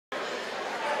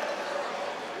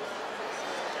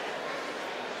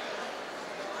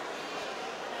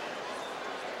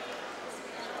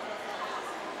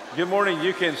Good morning.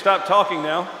 You can stop talking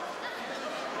now.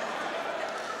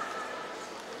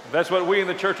 That's what we in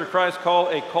the Church of Christ call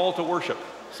a call to worship.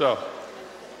 So,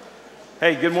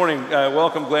 hey, good morning.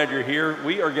 Welcome. Glad you're here.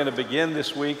 We are going to begin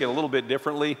this week a little bit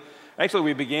differently. Actually,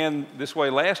 we began this way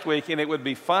last week, and it would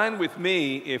be fine with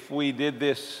me if we did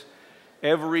this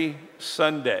every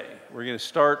Sunday. We're going to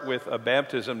start with a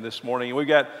baptism this morning. We've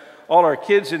got all our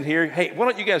kids in here. Hey, why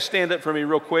don't you guys stand up for me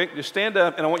real quick? Just stand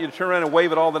up, and I want you to turn around and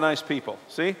wave at all the nice people.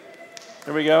 See?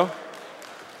 There we go.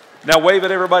 Now wave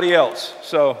at everybody else.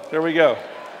 So there we go.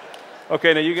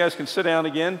 Okay, now you guys can sit down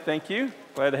again. Thank you.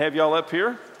 Glad to have y'all up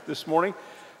here this morning.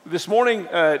 This morning,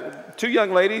 two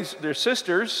young ladies, they're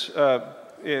sisters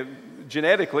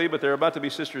genetically, but they're about to be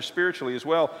sisters spiritually as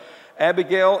well.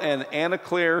 Abigail and Anna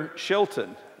Claire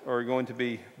Shelton are going to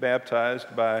be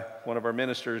baptized by one of our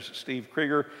ministers, Steve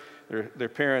Krieger. Their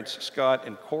parents, Scott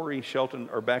and Corey Shelton,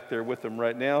 are back there with them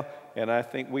right now, and I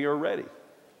think we are ready.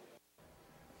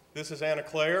 This is Anna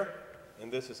Claire,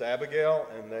 and this is Abigail,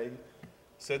 and they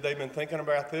said they've been thinking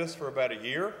about this for about a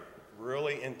year,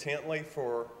 really intently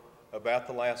for about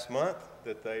the last month,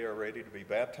 that they are ready to be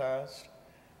baptized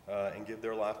and give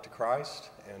their life to Christ,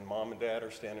 and Mom and Dad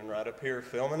are standing right up here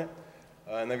filming it,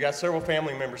 and they've got several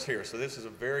family members here, so this is a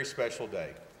very special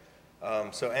day.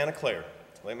 So Anna Claire,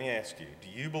 let me ask you, do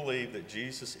you believe that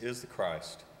Jesus is the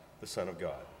Christ, the Son of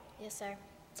God? Yes, sir.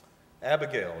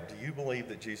 Abigail, do you believe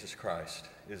that Jesus Christ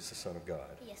is the Son of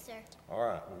God? Yes, sir. All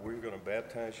right, well, we're going to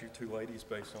baptize you two ladies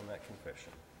based on that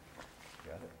confession.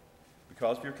 Got it?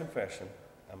 Because of your confession,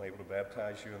 I'm able to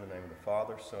baptize you in the name of the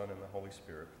Father, Son, and the Holy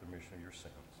Spirit for the remission of your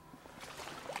sins.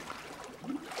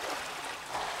 Beautiful.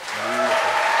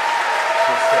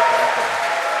 Just step right there.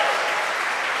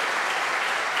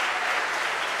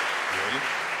 Ready?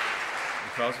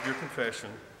 Because of your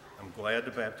confession, I'm glad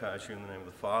to baptize you in the name of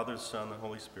the Father, the Son, and the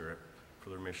Holy Spirit for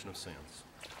the remission of sins.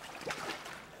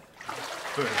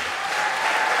 Boom.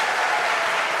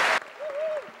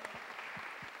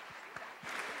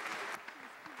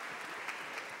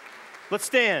 Let's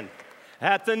stand.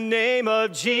 At the name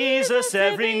of Jesus,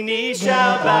 every knee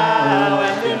shall bow.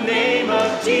 At the name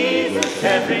of Jesus,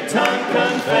 every tongue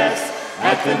confess.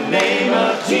 At the name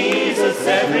of Jesus,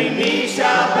 every knee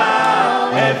shall bow.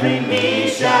 Every knee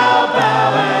shall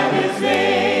bow at his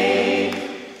name.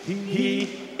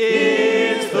 He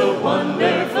is the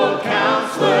wonderful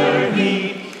counselor.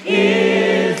 He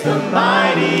is the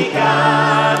mighty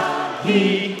God.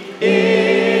 He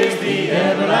is the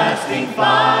everlasting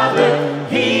Father.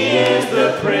 He is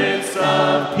the Prince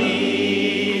of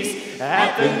Peace.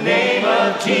 At the name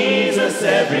of Jesus,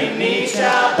 every knee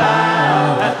shall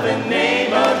bow. At the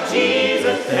name of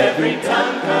Jesus, every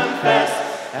tongue confess.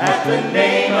 At the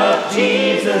name of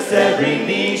Jesus, every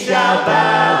knee shall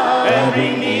bow.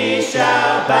 Every knee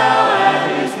shall bow at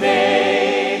his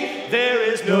name. There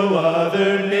is no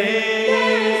other name.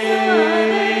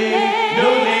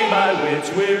 No name by which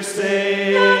we're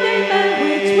saved.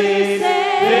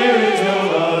 There is no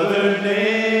other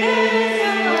name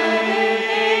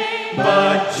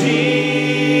but Jesus.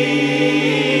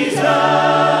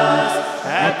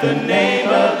 At the name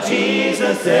of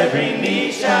Jesus, every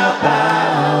knee shall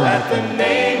bow. At the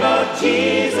name of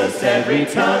Jesus, every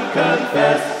tongue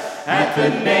confess. At the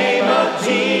name of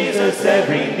Jesus,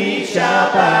 every knee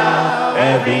shall bow.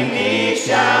 Every knee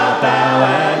shall bow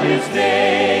at his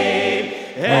name.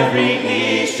 Every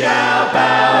knee shall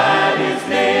bow at his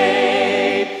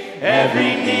name.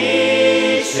 Every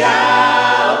knee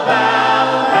shall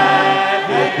bow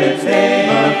at the name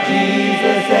of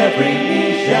Jesus. Every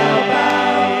knee shall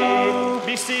bow.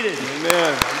 Be seated.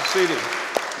 Amen. Be seated.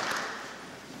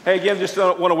 Hey, again, just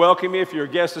want to welcome you. If you're a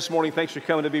guest this morning, thanks for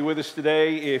coming to be with us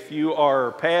today. If you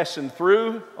are passing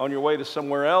through on your way to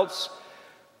somewhere else,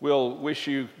 we'll wish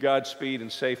you Godspeed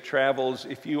and safe travels.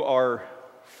 If you are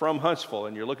from Huntsville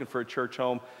and you're looking for a church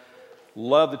home,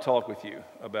 love to talk with you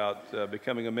about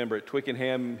becoming a member at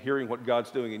Twickenham, hearing what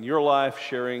God's doing in your life,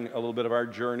 sharing a little bit of our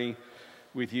journey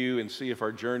with you, and see if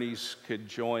our journeys could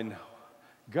join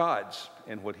God's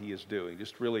and what he is doing.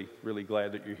 Just really, really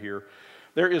glad that you're here.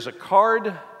 There is a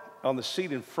card on the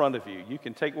seat in front of you. You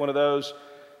can take one of those,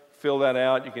 fill that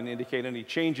out. You can indicate any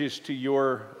changes to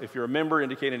your, if you're a member,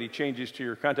 indicate any changes to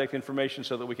your contact information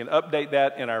so that we can update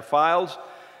that in our files,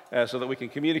 so that we can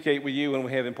communicate with you when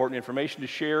we have important information to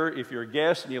share. If you're a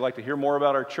guest and you'd like to hear more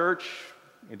about our church,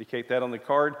 indicate that on the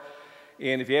card.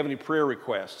 And if you have any prayer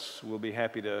requests, we'll be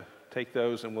happy to take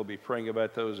those, and we'll be praying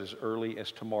about those as early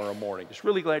as tomorrow morning. Just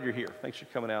really glad you're here. Thanks for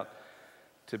coming out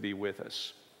to be with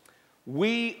us.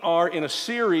 We are in a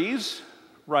series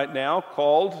right now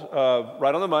called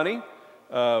Right on the Money.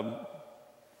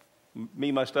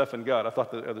 Me, my stuff, and God. I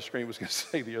thought the other screen was going to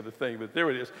say the other thing, but there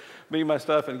it is. Me, my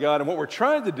stuff, and God. And what we're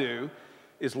trying to do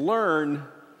is learn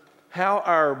how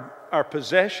our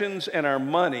possessions and our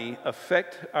money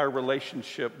affect our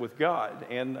relationship with God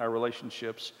and our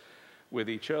relationships with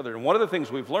each other. And one of the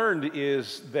things we've learned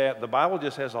is that the Bible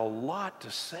just has a lot to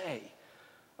say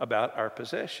about our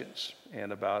possessions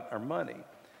and about our money.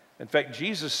 In fact,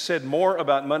 Jesus said more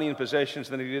about money and possessions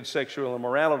than he did sexual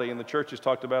immorality, and the church has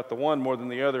talked about the one more than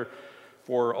the other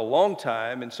for a long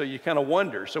time, and so you kind of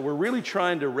wonder. So we're really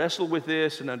trying to wrestle with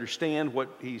this and understand what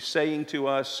he's saying to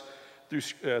us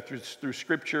through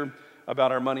Scripture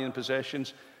about our money and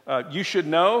possessions. You should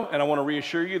know, and I want to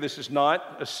reassure you, this is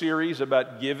not a series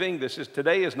about giving.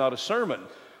 Today is not a sermon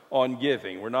on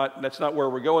giving. That's not where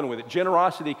we're going with it.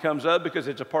 Generosity comes up because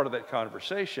it's a part of that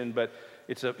conversation, but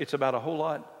it's about a whole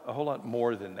lot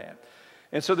more than that.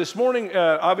 And so this morning,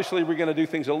 obviously, we're going to do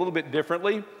things a little bit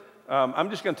differently. I'm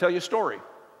just going to tell you a story,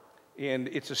 and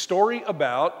it's a story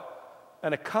about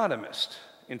an economist.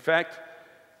 In fact,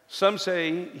 some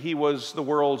say he was the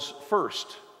world's first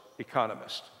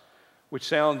economist, which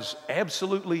sounds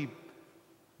absolutely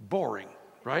boring,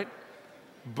 right?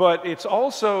 But it's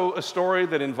also a story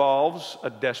that involves a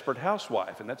desperate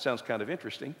housewife, and that sounds kind of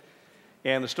interesting.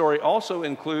 And the story also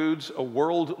includes a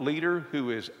world leader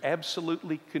who is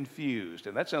absolutely confused,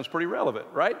 and that sounds pretty relevant,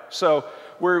 right? So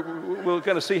we'll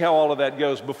kind of see how all of that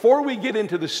goes. Before we get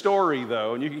into the story,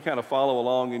 though, and you can kind of follow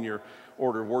along in your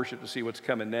order of worship to see what's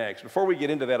coming next. Before we get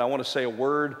into that, I want to say a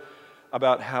word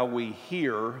about how we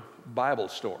hear Bible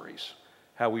stories,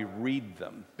 how we read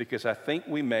them, because I think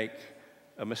we make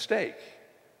a mistake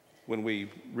when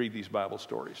we read these Bible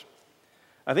stories.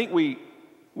 I think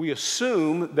we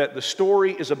assume that the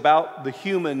story is about the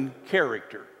human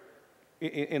character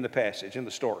in the passage, in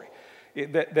the story.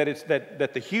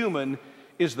 That the human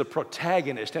is the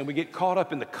protagonist, and we get caught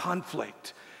up in the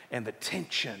conflict and the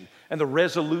tension and the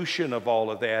resolution of all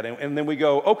of that. And then we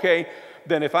go, okay,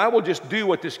 then if I will just do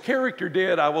what this character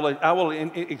did, I will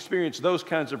experience those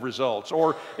kinds of results.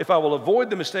 Or if I will avoid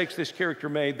the mistakes this character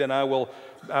made, then I will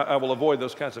avoid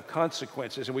those kinds of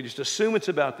consequences. And we just assume it's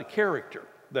about the character,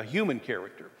 the human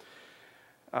character.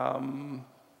 And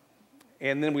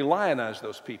then we lionize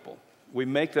those people. We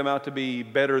make them out to be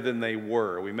better than they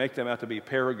were. We make them out to be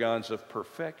paragons of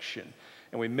perfection.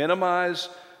 And we minimize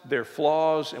their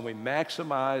flaws and we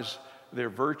maximize their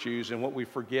virtues. And what we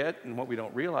forget and what we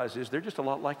don't realize is they're just a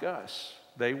lot like us.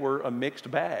 They were a mixed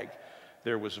bag.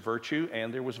 There was virtue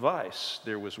and there was vice.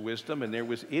 There was wisdom and there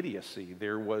was idiocy.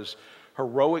 There was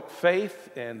heroic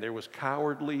faith and there was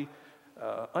cowardly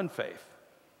unfaith.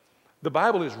 The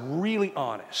Bible is really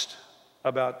honest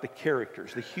about the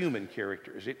characters, the human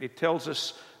characters. It tells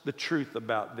us the truth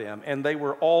about them, and they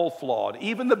were all flawed.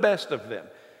 Even the best of them,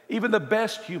 even the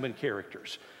best human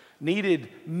characters, needed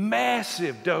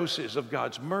massive doses of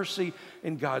God's mercy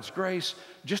and God's grace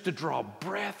just to draw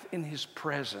breath in His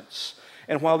presence.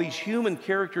 And while these human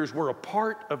characters were a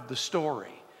part of the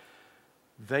story,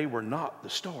 they were not the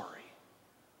story.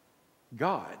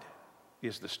 God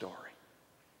is the story.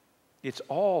 It's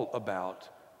all about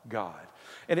God.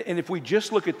 And if we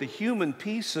just look at the human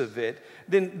piece of it,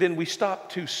 then we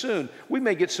stop too soon. We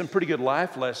may get some pretty good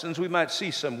life lessons. We might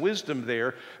see some wisdom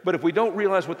there. But if we don't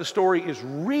realize what the story is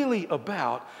really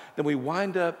about, then we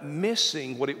wind up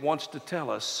missing what it wants to tell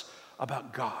us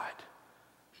about God.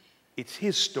 It's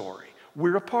His story.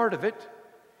 We're a part of it.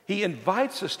 He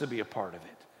invites us to be a part of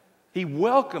it. He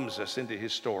welcomes us into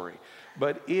His story.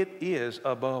 But it is,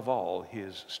 above all,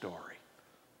 His story.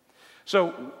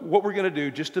 So what we're going to do,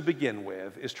 just to begin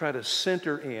with, is try to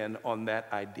center in on that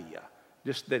idea,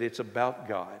 just that it's about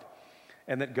God,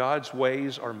 and that God's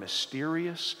ways are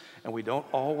mysterious, and we don't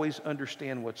always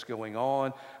understand what's going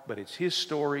on, but it's His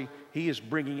story. He is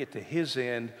bringing it to His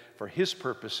end for His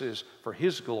purposes, for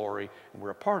His glory, and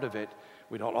we're a part of it.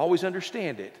 We don't always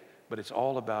understand it, but it's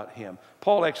all about Him.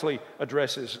 Paul actually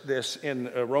addresses this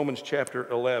in Romans chapter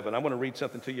 11. I want to read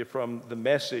something to you from the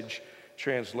Message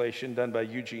translation done by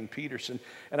Eugene Peterson,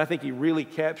 and I think he really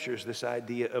captures this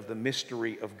idea of the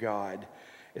mystery of God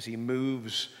as He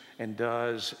moves and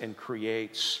does and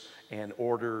creates and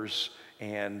orders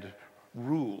and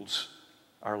rules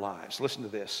our lives. Listen to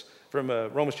this from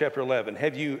Romans chapter 11.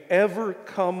 Have you ever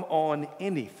come on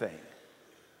anything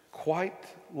quite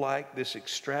like this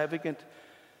extravagant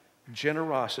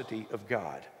generosity of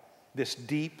God, this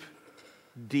deep,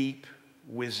 deep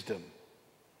wisdom?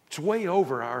 It's way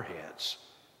over our heads.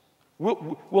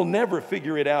 We'll never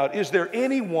figure it out. Is there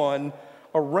anyone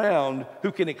around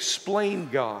who can explain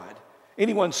God?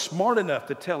 Anyone smart enough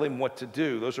to tell Him what to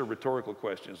do? Those are rhetorical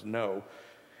questions. No.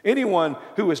 Anyone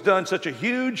who has done such a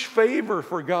huge favor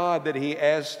for God that he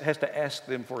has to ask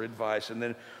them for advice. And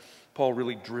then Paul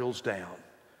really drills down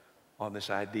on this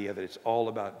idea that it's all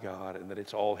about God and that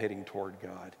it's all heading toward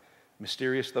God.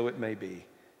 Mysterious though it may be,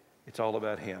 it's all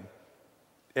about Him.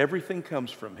 Everything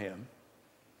comes from Him.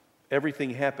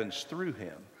 Everything happens through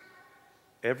Him.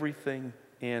 Everything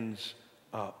ends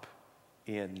up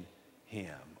in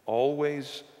Him.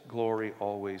 Always glory,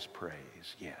 always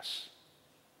praise. Yes.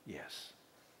 Yes.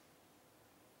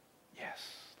 Yes.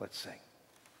 Let's sing.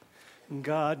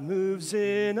 God moves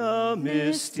in a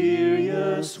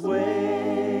mysterious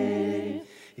way,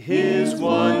 His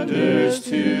wonders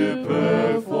to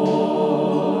perform.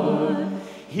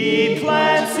 He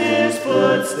plants His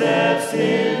footsteps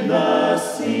in the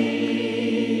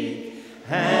sea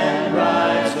and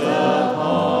rides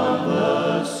upon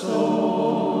the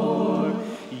storm.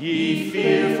 Ye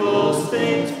fearful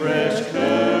things, fresh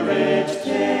courage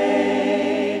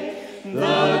take.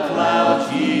 The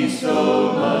clouds ye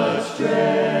so much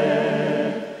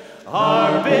dread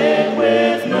are big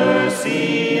with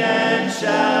mercy and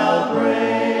shall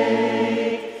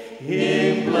break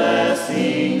in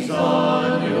blessings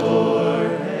on your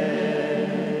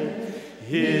head.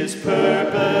 His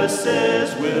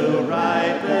purposes will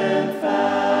ripen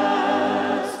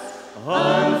fast,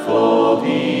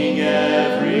 unfolding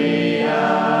every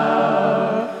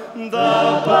hour.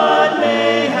 The bud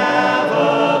may have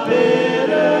a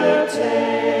bitter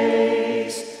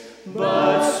taste,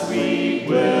 but sweet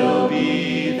will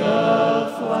be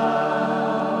the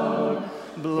flower.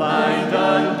 Blind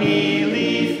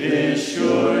unbelief is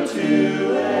sure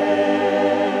to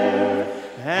err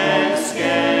and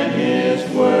scan His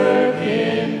work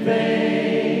in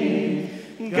vain.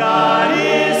 God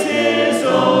is His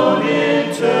own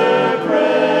interpreter,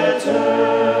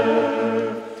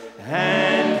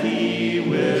 and He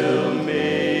will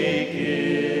make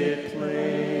it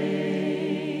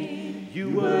plain. You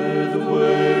were the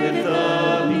Word at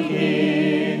the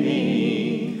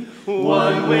beginning,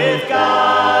 one with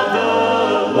God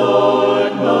the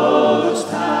Lord Most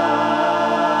High.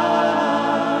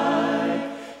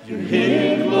 Your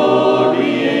hidden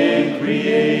glory in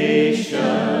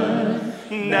creation,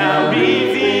 now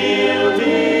revealed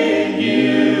in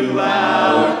you,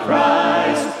 our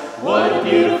Christ. What a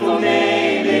beautiful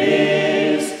name it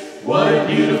is! What a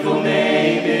beautiful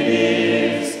name it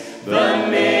is! The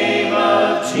name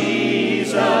of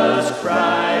Jesus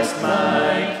Christ,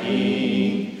 my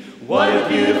King. What a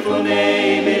beautiful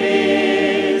name it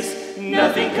is!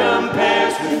 Nothing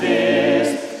compares with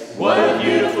this. What a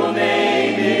beautiful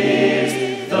name it is!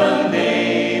 The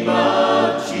name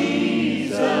of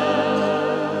Jesus.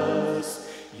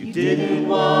 You didn't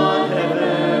want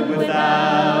heaven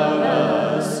without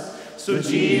us, so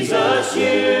Jesus,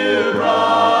 you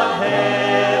brought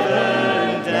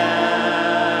heaven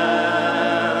down.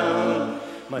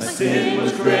 My sin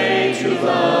was great, your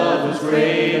love was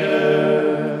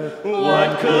greater.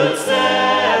 What could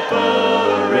separate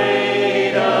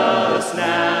us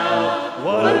now?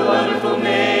 What a wonderful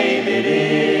name it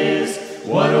is!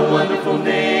 What a wonderful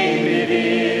name it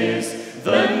is!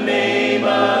 The name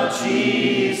of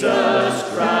Jesus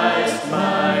Christ,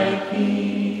 my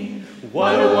King.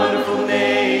 What a wonderful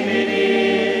name it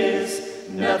is!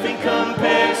 Nothing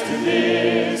compares to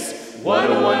this. What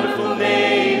a wonderful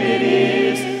name it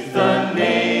is! The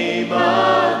name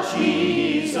of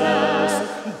Jesus.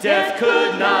 Death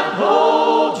could not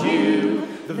hold you.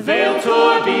 The veil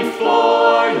tore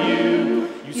before you.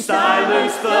 You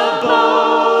silenced the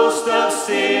boast of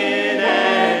sin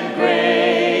and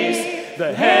grace.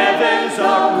 The heavens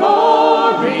are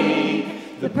roaring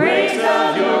the praise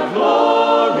of your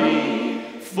glory.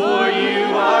 For you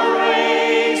are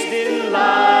raised in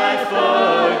life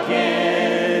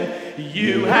again.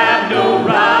 You have no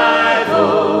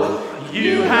rival.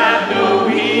 You have no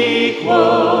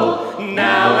equal.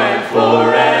 Now and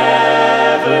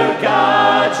forever,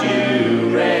 God, you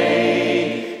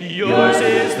reign. Yours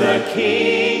is the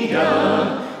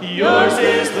kingdom. Yours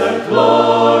is the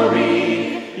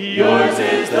glory. Yours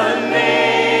is the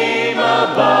name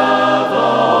above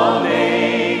all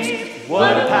names.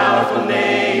 What a powerful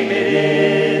name it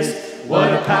is.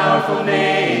 What a powerful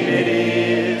name it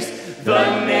is.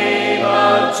 The name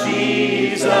of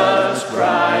Jesus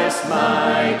Christ,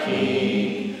 my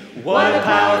King. What a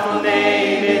powerful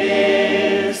name it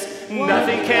is.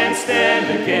 Nothing can stand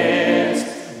against.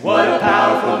 What a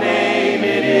powerful name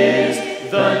it is.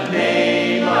 The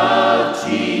name of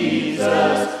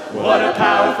Jesus. What a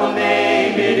powerful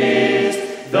name it is.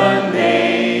 The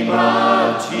name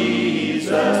of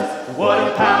Jesus. What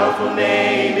a powerful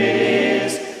name it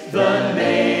is. The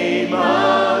name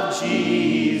of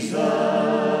Jesus.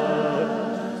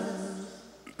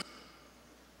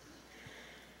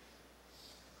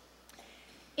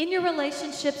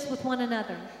 relationships with one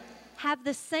another. Have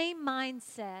the same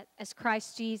mindset as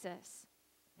Christ Jesus,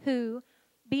 who,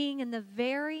 being in the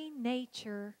very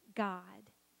nature God,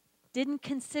 didn't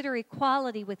consider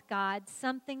equality with God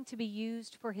something to be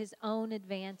used for his own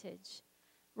advantage.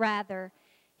 Rather,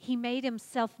 he made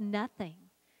himself nothing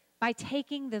by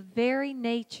taking the very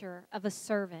nature of a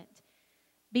servant,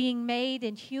 being made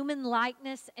in human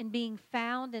likeness and being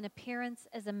found in appearance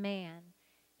as a man.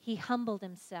 He humbled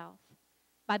himself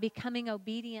by becoming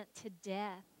obedient to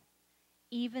death,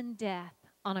 even death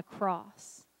on a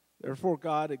cross. Therefore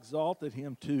God exalted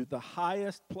him to the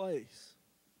highest place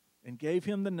and gave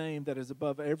him the name that is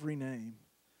above every name,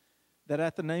 that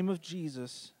at the name of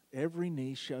Jesus every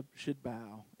knee should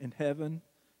bow in heaven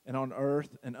and on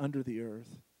earth and under the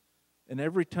earth, and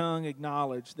every tongue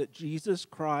acknowledge that Jesus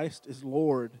Christ is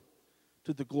Lord,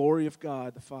 to the glory of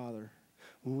God the Father.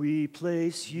 We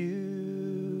place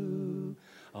you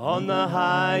on the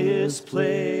highest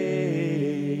place,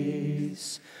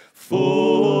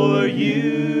 for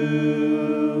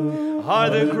you are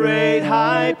the great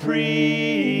high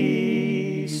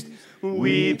priest.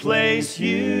 We place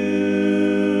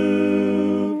you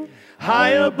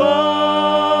high above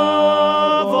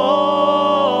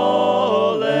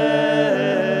all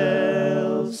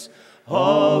else,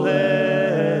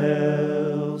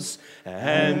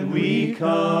 and we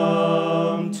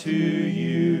come to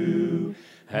you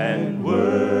and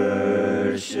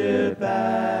worship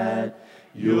at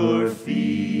your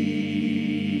feet.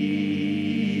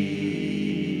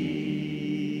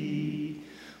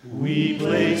 We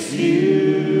place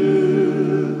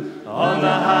you on the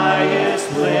highest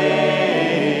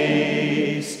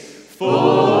place,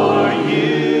 for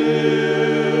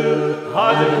you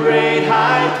are the great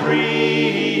high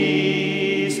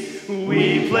priest.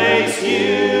 We place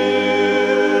you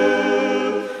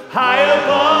high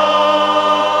above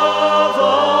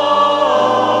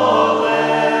all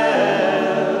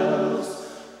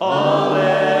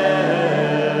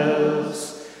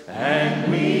else,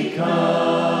 and we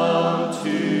come to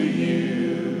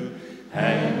you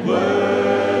and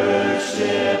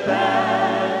worship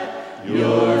at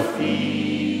your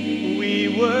feet.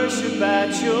 We worship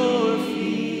at your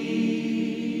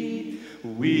feet.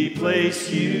 We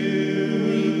place you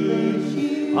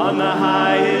on the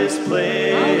highest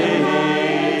place,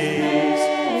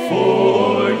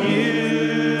 for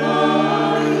you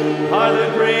are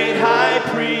the great high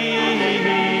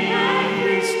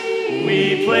priest.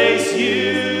 We place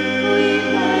you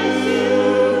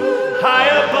high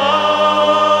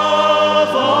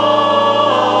above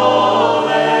all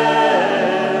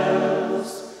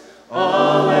else,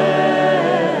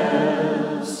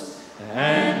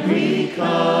 and we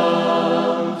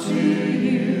come to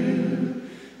you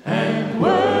and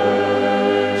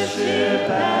worship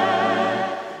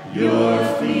at your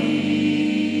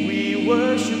feet. We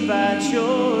worship at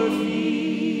your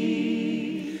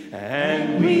feet,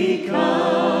 and we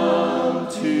come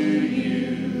to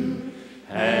you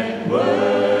and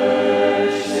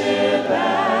worship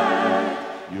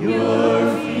at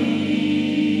your feet.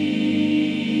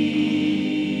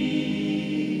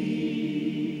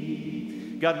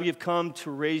 God, we have come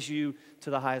to raise you to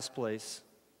the highest place.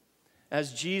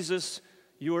 As Jesus,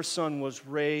 your Son, was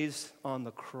raised on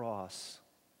the cross,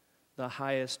 the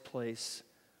highest place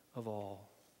of all,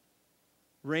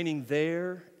 reigning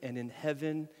there and in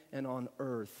heaven and on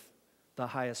earth, the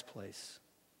highest place,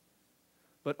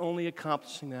 but only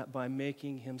accomplishing that by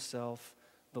making himself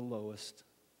the lowest,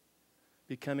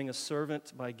 becoming a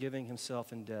servant by giving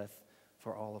himself in death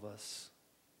for all of us.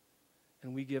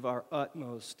 And we give our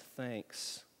utmost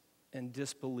thanks and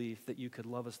disbelief that you could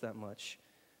love us that much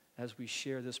as we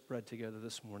share this bread together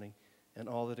this morning. And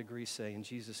all that agree say, in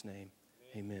Jesus' name,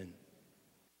 amen.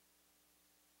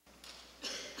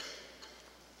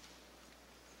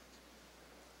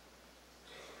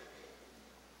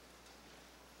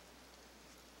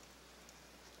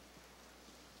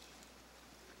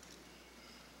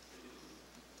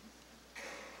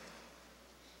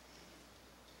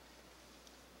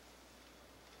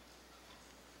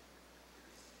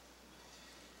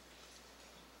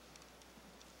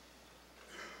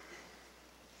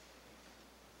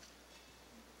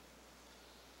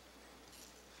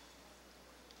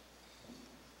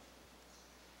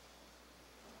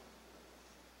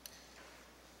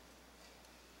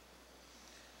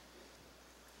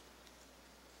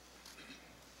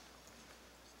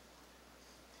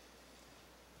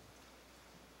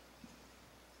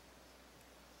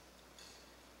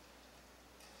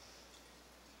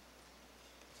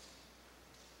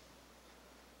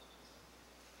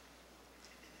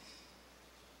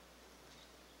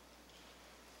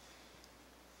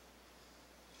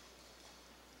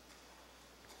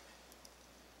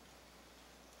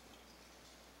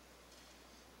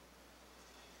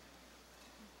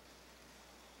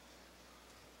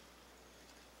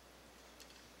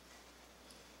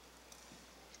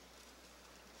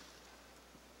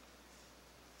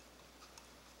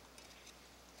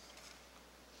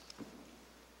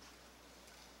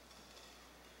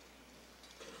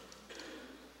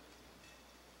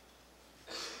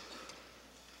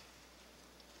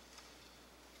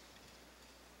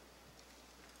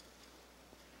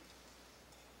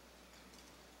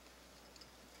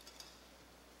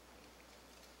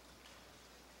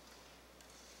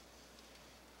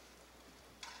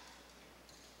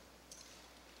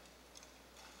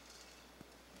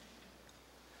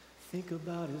 Think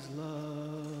about his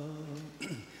love.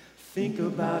 Think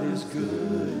about his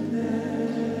goodness.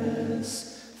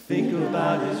 Think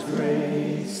about his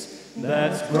grace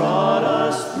that's brought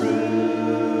us through.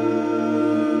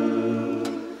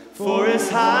 For as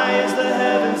high as the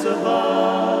heavens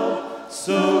above,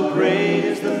 so great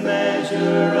is the measure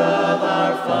of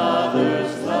our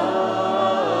Father's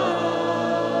love.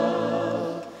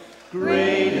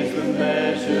 Great is the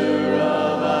measure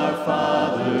of our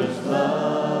Father's love.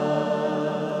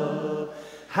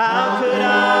 How could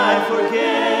I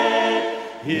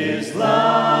forget his love?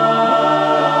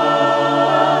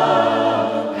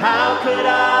 How could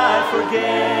I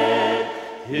forget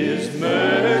his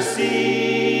mercy?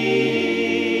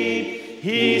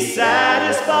 He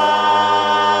satisfies,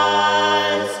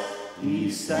 he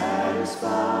satisfies,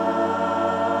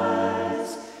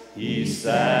 he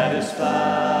satisfies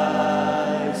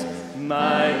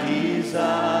my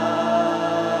desires.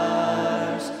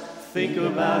 Think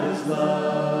about his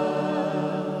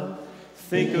love.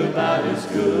 Think about his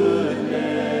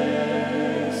goodness.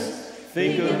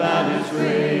 Think about his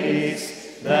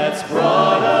grace that's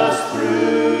brought us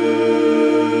through.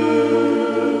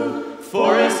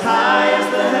 For as high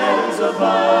as the heavens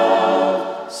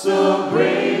above, so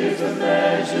great is the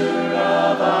measure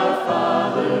of our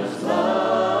Father's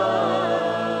love.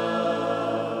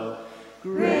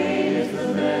 Great is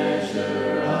the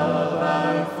measure of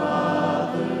our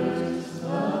Father's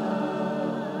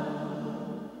love.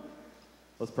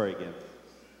 Let's pray again.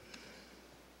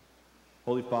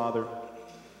 Holy Father,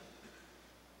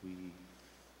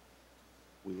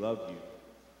 we love you.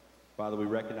 Father, we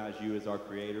recognize you as our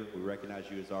Creator. We recognize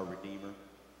you as our Redeemer.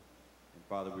 And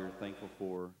Father, we are thankful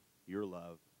for your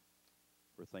love.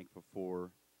 We're thankful for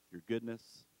your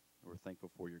goodness. And we're thankful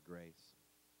for your grace.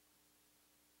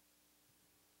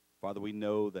 Father, we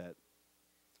know that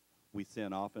we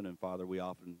sin often, and Father, we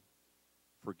often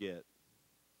forget.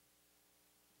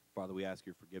 Father, we ask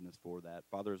your forgiveness for that.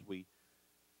 Father, as we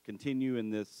continue in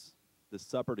this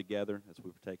supper together, as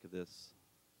we partake of this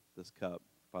cup,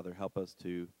 Father, help us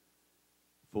to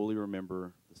fully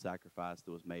remember the sacrifice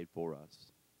that was made for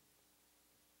us.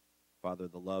 Father,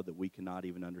 the love that we cannot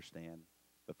even understand.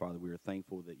 But Father, we are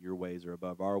thankful that your ways are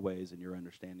above our ways and your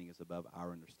understanding is above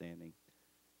our understanding.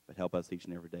 But help us each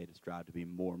and every day to strive to be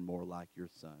more and more like your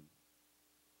Son.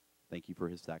 Thank you for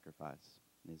his sacrifice.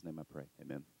 In his name I pray.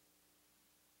 Amen.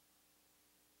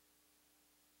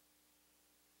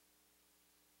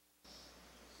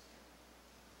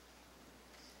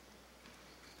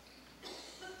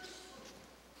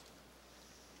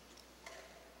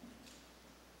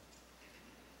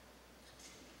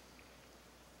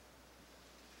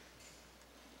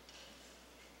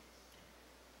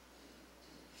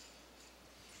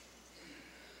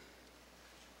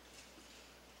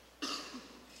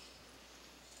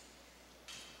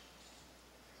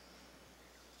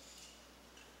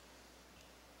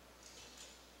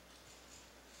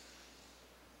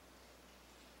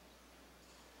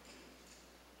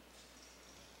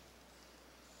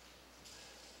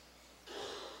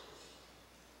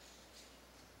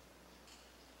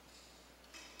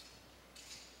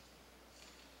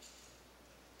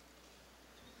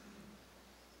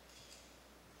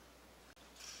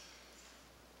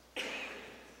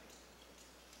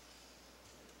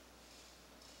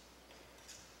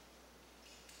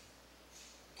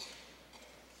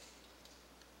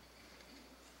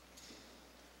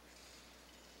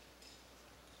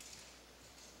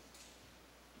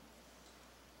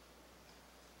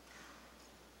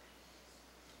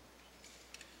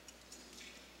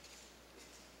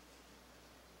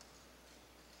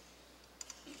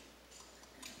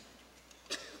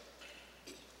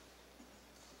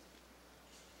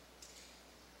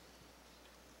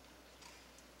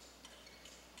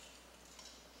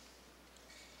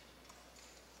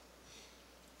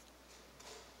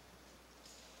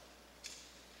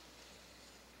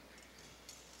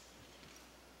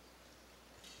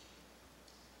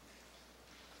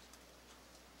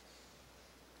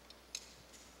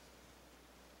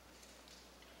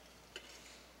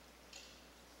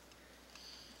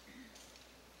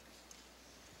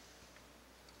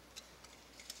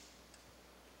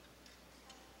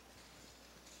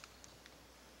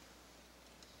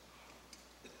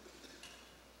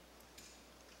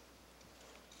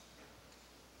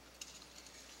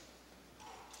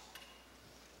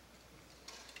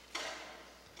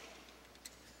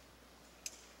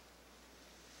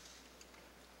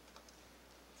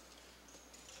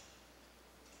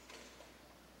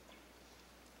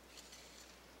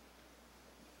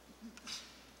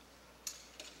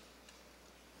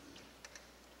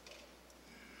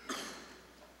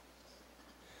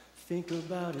 Think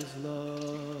about his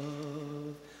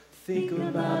love. Think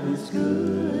about his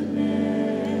goodness.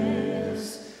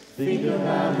 Think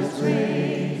about his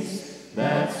grace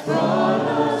that's brought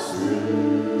us through.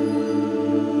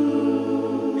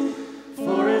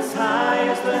 For as high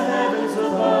as the heavens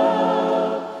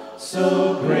above,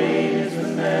 so great is the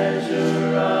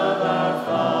measure of our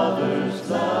Father's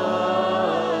love.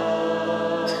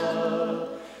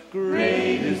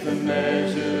 Great is the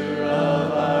measure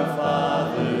of our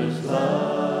Father's love.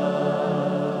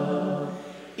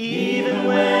 Even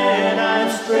when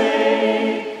I've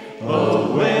strayed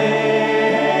away,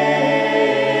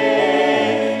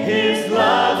 his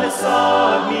love has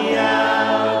sought me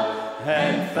out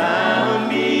and found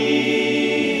me.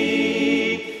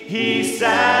 He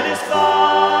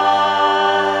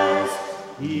satisfies,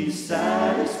 he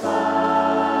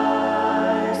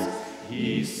satisfies,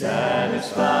 he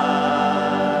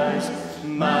satisfies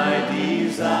my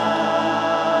desires.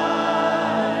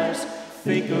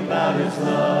 Think about his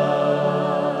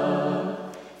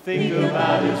love. Think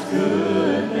about his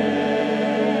goodness.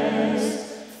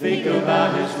 Think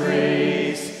about his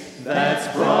grace that's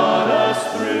brought us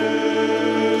through.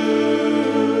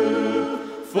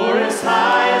 For as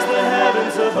high as the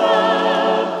heavens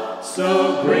above,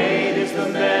 so great is the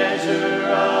measure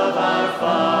of our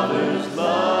Father's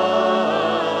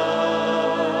love.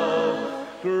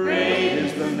 Great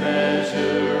is the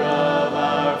measure of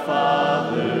our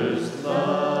Father's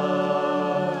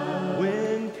love.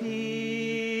 When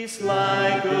peace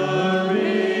like a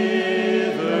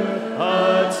river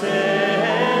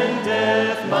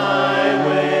attendeth my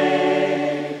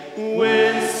way,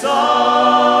 when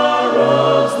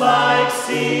sorrows like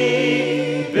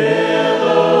sea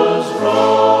billows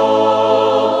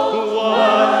roll,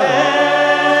 whatever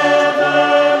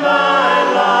my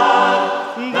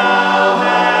lot, thou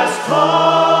hast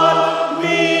taught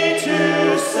me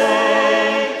to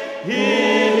say,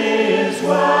 it is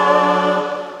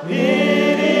well with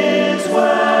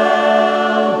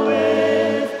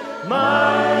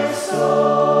my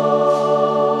soul.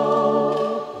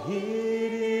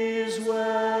 It is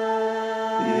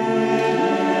well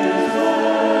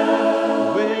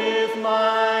with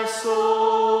my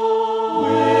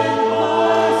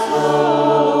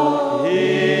soul.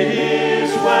 It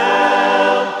is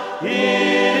well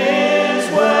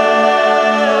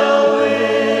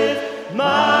with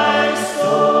my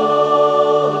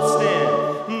soul. Let's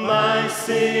stand. My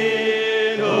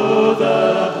sin, oh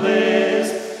the bliss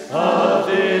of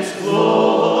this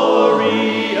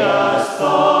glorious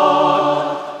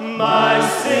thought. My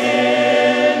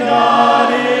sin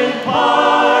not in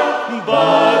part,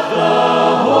 but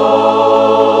the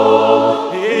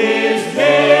whole is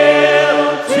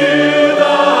nailed to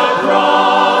the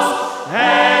cross,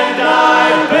 and I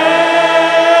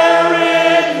bear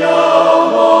it no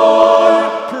more.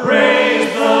 Praise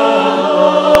the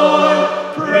Lord,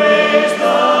 praise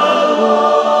the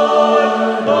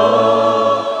Lord,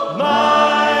 oh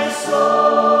my soul.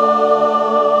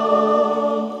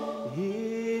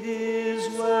 It is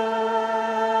well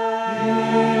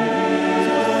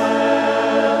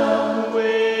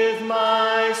with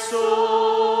my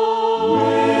soul.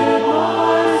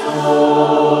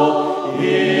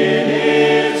 It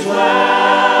is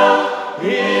well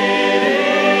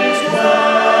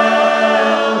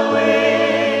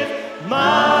with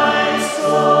my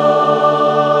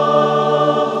soul.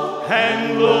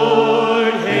 And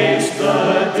Lord, haste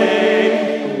the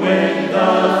day when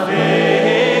the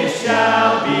faith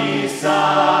shall be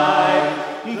sight,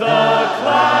 the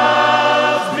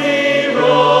clouds be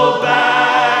rolled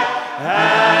back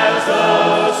as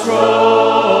a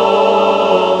scroll.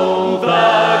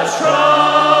 The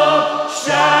trump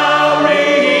shall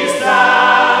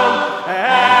resound,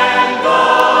 and the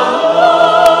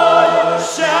Lord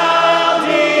shall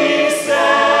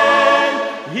descend.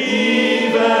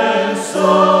 Even so,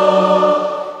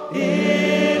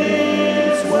 it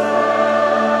is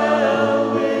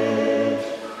well with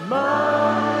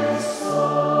my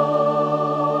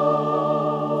soul.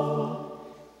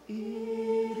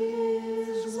 It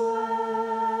is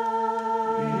well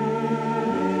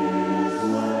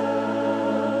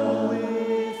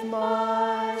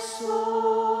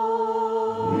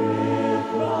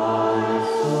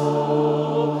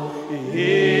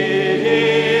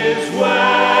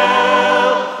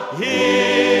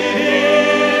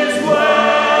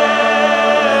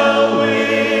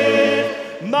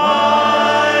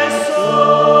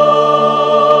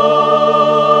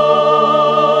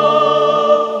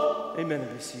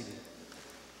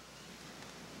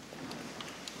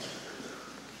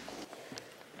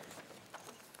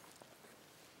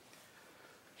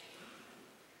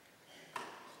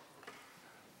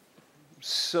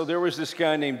So there was this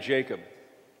guy named Jacob.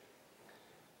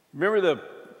 Remember the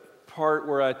part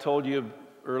where I told you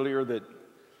earlier that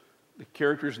the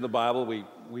characters in the Bible,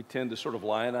 we tend to sort of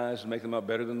lionize and make them out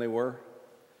better than they were?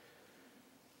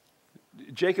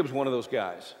 Jacob's one of those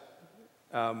guys.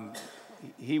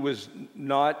 He was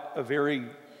not a very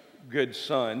good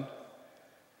son.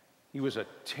 He was a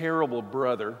terrible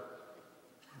brother.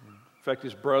 In fact,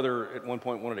 his brother at one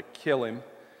point wanted to kill him.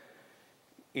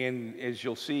 And as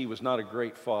you'll see, he was not a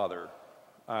great father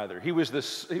either. He was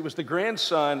the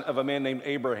grandson of a man named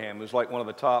Abraham, who's like one of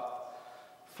the top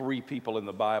 3 people in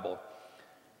the Bible.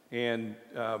 And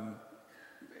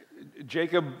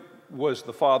Jacob was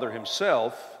the father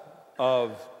himself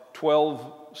of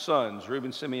 12 sons,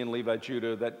 Reuben, Simeon, Levi,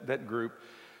 Judah, that group,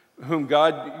 whom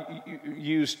God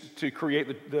used to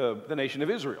create the nation of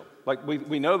Israel. Like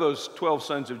we know those 12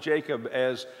 sons of Jacob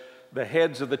as the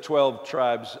heads of the 12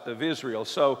 tribes of Israel.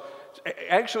 So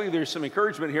actually there's some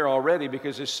encouragement here already,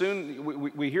 because as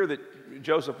soon we hear that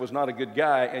Joseph was not a good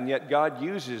guy, and yet God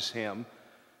uses him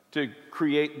to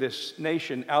create this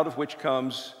nation out of which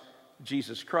comes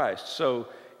Jesus Christ. So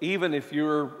even if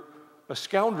you're a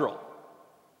scoundrel,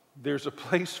 there's a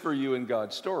place for you in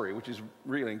God's story, which is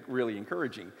really, really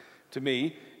encouraging to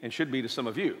me and should be to some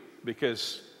of you,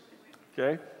 because,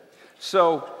 okay?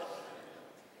 So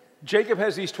Jacob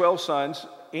has these 12 sons,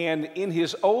 and in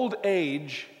his old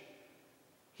age,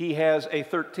 he has a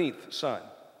 13th son,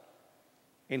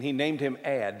 and he named him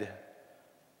Ad,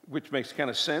 which makes kind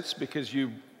of sense because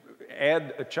you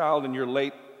add a child in your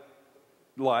late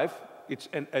life. It's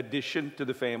an addition to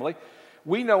the family.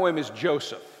 We know him as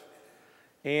Joseph,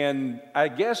 and I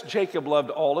guess Jacob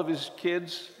loved all of his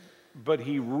kids, but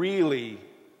he really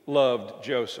loved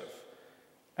Joseph.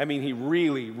 I mean, he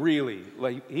really,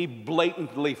 he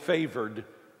blatantly favored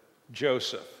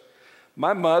Joseph.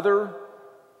 My mother,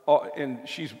 and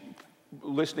she's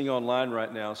listening online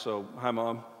right now, so hi,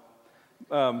 Mom.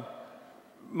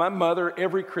 My mother,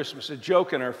 every Christmas, a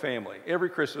joke in our family, every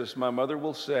Christmas, my mother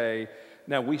will say,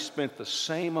 now we spent the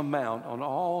same amount on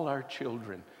all our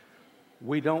children.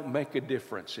 We don't make a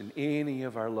difference in any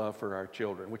of our love for our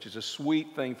children, which is a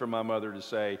sweet thing for my mother to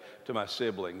say to my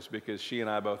siblings, because she and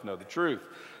I both know the truth.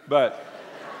 But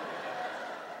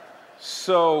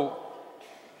so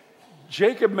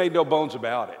Jacob made no bones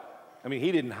about it. I mean,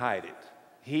 he didn't hide it.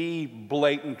 He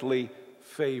blatantly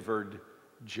favored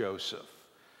Joseph.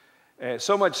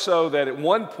 So much so that at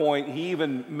one point he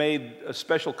even made a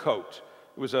special coat.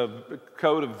 It was a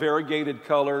coat of variegated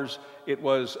colors. It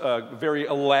was a very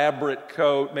elaborate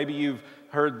coat. Maybe you've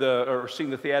heard or seen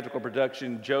the theatrical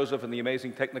production, Joseph and the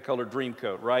Amazing Technicolor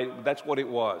Dreamcoat, right? That's what it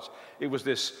was. It was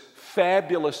this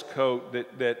fabulous coat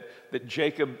that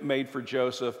Jacob made for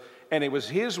Joseph, and it was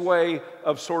his way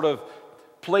of sort of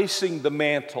placing the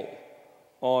mantle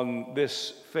on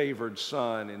this favored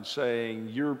son and saying,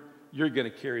 you're going to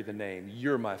carry the name.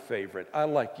 You're my favorite. I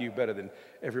like you better than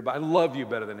everybody. I love you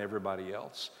better than everybody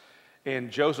else.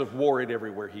 And Joseph wore it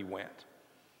everywhere he went,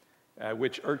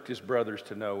 which irked his brothers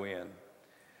to no end.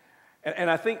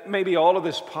 And I think maybe all of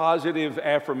this positive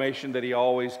affirmation that he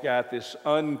always got, this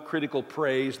uncritical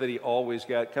praise that he always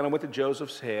got, kind of went to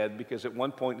Joseph's head, because at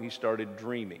one point he started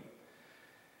dreaming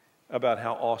about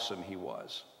how awesome he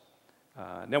was.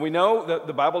 Now we know that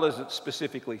the Bible doesn't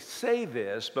specifically say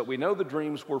this, but we know the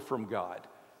dreams were from God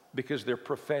because they're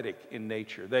prophetic in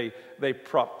nature. They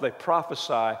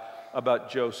prophesy about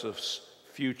Joseph's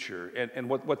future. And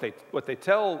what they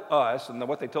tell us and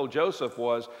what they told Joseph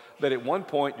was that at one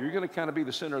point you're going to kind of be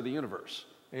the center of the universe.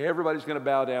 Everybody's going to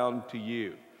bow down to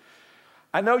you.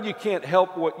 I know you can't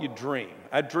help what you dream.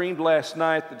 I dreamed last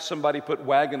night that somebody put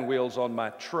wagon wheels on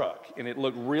my truck, and it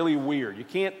looked really weird. You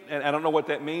can't, and I don't know what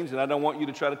that means, and I don't want you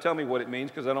to try to tell me what it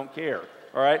means because I don't care,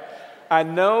 all right? I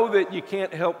know that you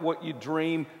can't help what you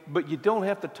dream, but you don't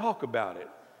have to talk about it,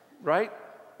 right?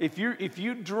 If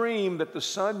you dream that the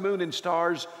sun, moon, and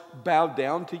stars bow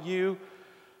down to you,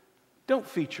 don't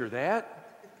feature that.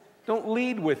 Don't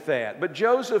lead with that. But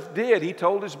Joseph did. He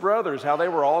told his brothers how they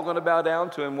were all going to bow down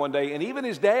to him one day. And even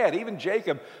his dad, even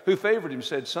Jacob, who favored him,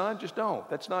 said, son, just don't.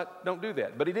 Don't do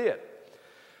that. But he did.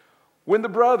 When the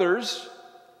brothers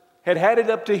had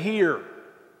it up to here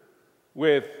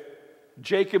with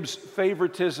Jacob's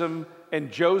favoritism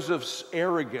and Joseph's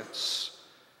arrogance,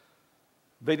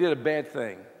 they did a bad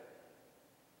thing.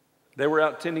 They were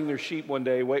out tending their sheep one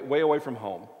day, way away from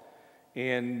home.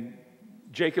 And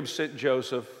Jacob sent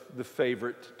Joseph, the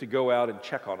favorite, to go out and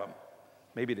check on him,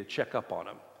 maybe to check up on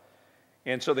him.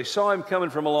 And so they saw him coming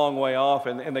from a long way off,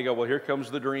 and they go, well, here comes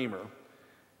the dreamer.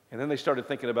 And then they started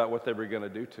thinking about what they were going to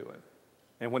do to him.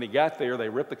 And when he got there, they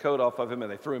ripped the coat off of him, and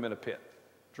they threw him in a pit,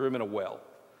 threw him in a well.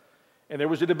 And there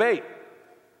was a debate.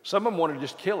 Some of them wanted to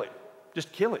just kill him.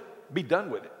 Just kill him. Be done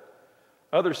with it.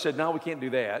 Others said, no, we can't do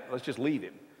that. Let's just leave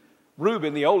him.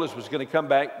 Reuben, the oldest, was going to come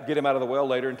back, get him out of the well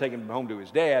later, and take him home to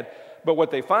his dad. But what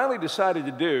they finally decided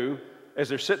to do, as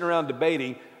they're sitting around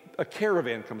debating, a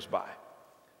caravan comes by.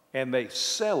 And they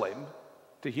sell him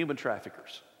to human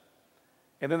traffickers.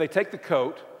 And then they take the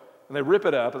coat, and they rip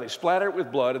it up, and they splatter it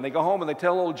with blood, and they go home, and they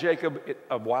tell old Jacob,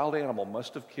 a wild animal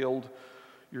must have killed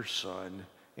your son,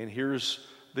 and here's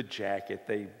the jacket.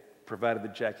 They provided the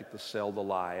jacket to sell the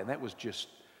lie, and that was just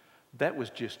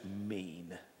mean.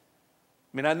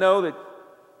 I mean, I know that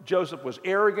Joseph was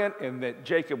arrogant and that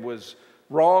Jacob was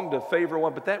wrong to favor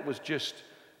one, but that was just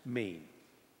mean.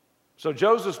 So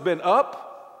Joseph's been up,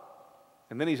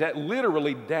 and then he's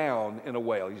literally down in a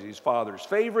well. He's his father's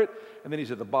favorite, and then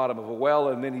he's at the bottom of a well,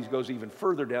 and then he goes even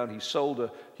further down. He's sold to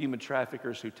human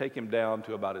traffickers who take him down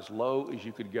to about as low as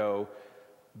you could go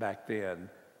back then,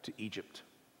 to Egypt.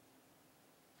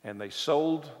 And the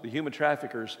human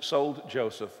traffickers sold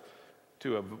Joseph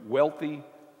to a wealthy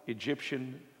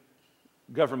Egyptian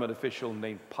government official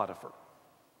named Potiphar.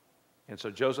 And so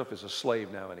Joseph is a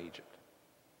slave now in Egypt.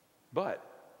 But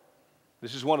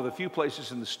this is one of the few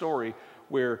places in the story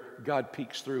where God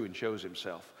peeks through and shows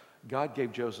himself. God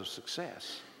gave Joseph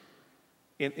success.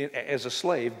 As a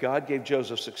slave, God gave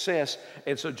Joseph success,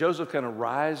 and so Joseph kind of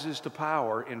rises to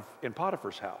power in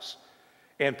Potiphar's house.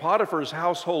 And Potiphar's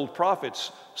household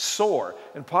profits soar.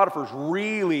 And Potiphar's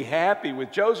really happy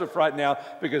with Joseph right now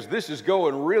because this is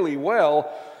going really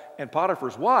well. And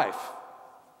Potiphar's wife,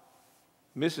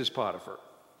 Mrs. Potiphar,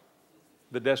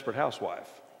 the desperate housewife,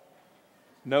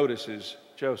 notices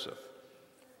Joseph.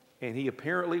 And he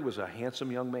apparently was a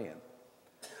handsome young man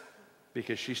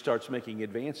because she starts making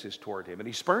advances toward him. And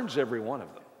he spurns every one of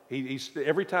them.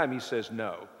 Every time he says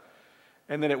no.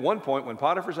 And then at one point, when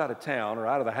Potiphar's out of town or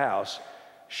out of the house,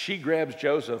 she grabs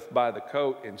Joseph by the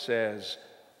coat and says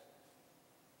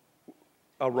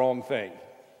a wrong thing.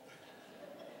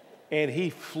 And he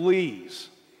flees.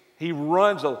 He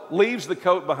runs, leaves the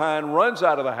coat behind, runs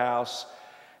out of the house,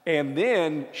 and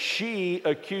then she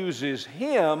accuses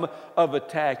him of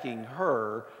attacking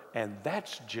her, and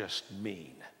that's just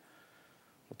mean.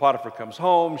 Potiphar comes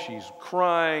home, she's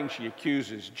crying, she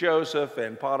accuses Joseph,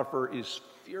 and Potiphar is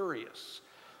furious.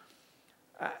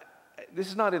 This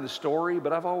is not in the story,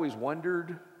 but I've always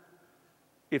wondered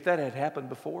if that had happened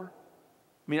before.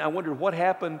 I mean, I wondered what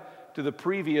happened to the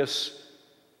previous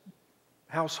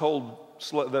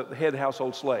the head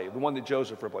household slave, the one that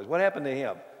Joseph replaced. What happened to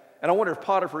him? And I wonder if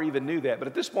Potiphar even knew that. But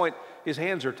at this point, his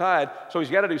hands are tied, so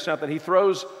he's got to do something. He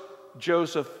throws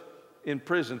Joseph in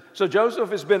prison. So Joseph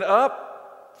has been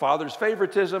up, father's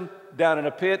favoritism, down in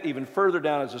a pit, even further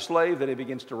down as a slave. Then he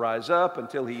begins to rise up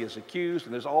until he is accused,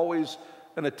 and there's always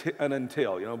an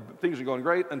until. You know, things are going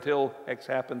great until X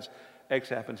happens,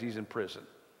 he's in prison.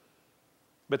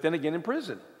 But then again in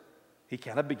prison, he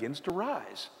kind of begins to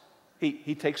rise.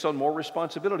 He takes on more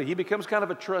responsibility. He becomes kind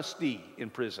of a trustee in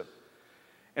prison.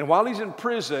 And while he's in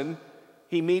prison,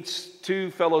 he meets two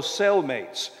fellow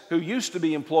cellmates who used to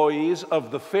be employees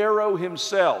of the Pharaoh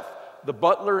himself, the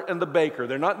butler and the baker.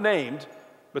 They're not named,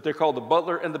 but they're called the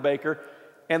butler and the baker,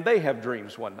 and they have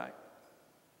dreams one night.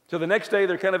 So the next day,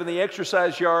 they're kind of in the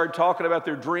exercise yard talking about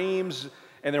their dreams,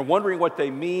 and they're wondering what they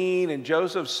mean, and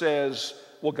Joseph says,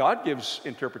 well, God gives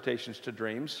interpretations to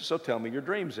dreams, so tell me your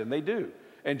dreams, and they do.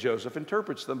 And Joseph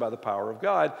interprets them by the power of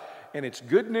God, and it's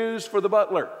good news for the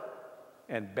butler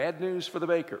and bad news for the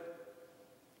baker.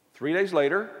 3 days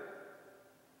later,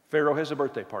 Pharaoh has a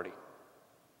birthday party,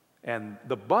 and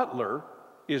the butler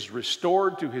is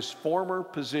restored to his former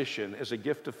position as a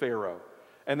gift to Pharaoh.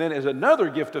 And then as another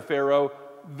gift to Pharaoh,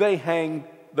 they hang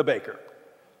the baker.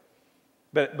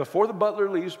 But before the butler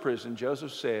leaves prison,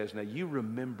 Joseph says, now you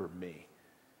remember me.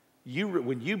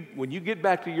 When you get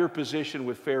back to your position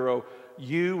with Pharaoh,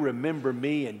 you remember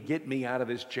me and get me out of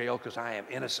this jail because I am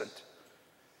innocent.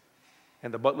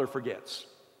 And the butler forgets,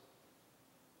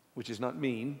 which is not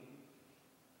mean,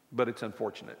 but it's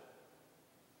unfortunate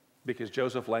because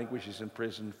Joseph languishes in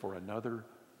prison for another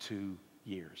 2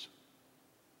 years.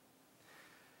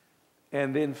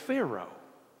 And then Pharaoh,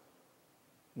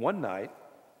 one night,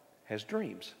 has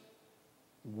dreams,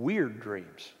 weird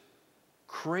dreams,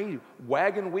 crazy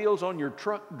wagon wheels on your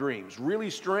truck dreams,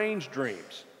 really strange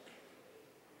dreams.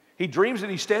 He dreams that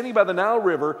he's standing by the Nile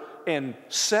River and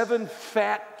 7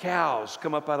 fat cows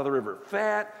come up out of the river.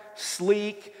 Fat,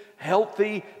 sleek,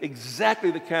 healthy, exactly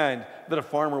the kind that a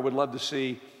farmer would love to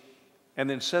see. And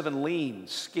then 7 lean,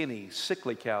 skinny,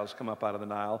 sickly cows come up out of the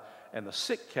Nile, and the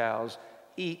sick cows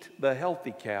eat the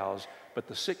healthy cows, but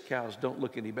the sick cows don't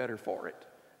look any better for it.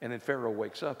 And then Pharaoh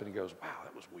wakes up and he goes, wow,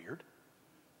 that was weird.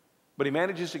 But he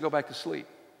manages to go back to sleep.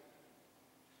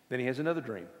 Then he has another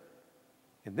dream.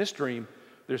 In this dream,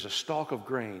 there's a stalk of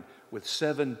grain with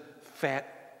 7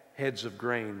 fat heads of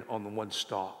grain on the one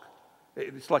stalk.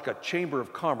 It's like a chamber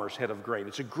of commerce head of grain.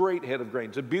 It's a great head of grain.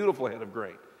 It's a beautiful head of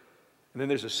grain. And then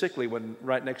there's a sickly one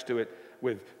right next to it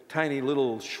with tiny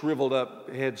little shriveled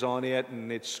up heads on it,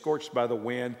 and it's scorched by the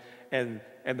wind. And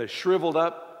the shriveled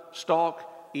up stalk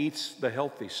eats the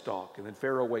healthy stalk. And then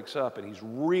Pharaoh wakes up, and he's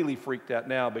really freaked out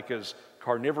now because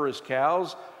carnivorous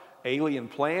cows, alien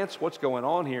plants, what's going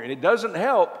on here? And it doesn't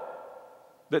help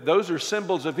that those are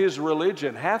symbols of his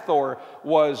religion. Hathor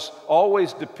was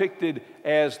always depicted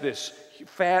as this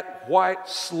fat, white,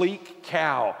 sleek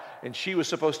cow, and she was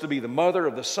supposed to be the mother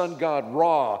of the sun god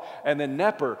Ra, and then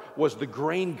Neper was the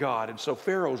grain god. And so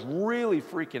Pharaoh's really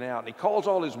freaking out, and he calls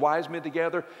all his wise men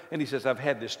together, and he says, I've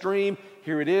had this dream,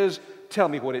 here it is, tell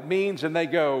me what it means. And they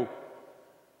go,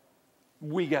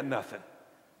 we got nothing.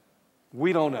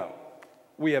 We don't know.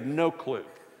 We have no clue.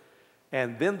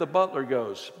 And then the butler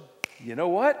goes, you know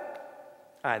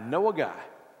what? I know a guy.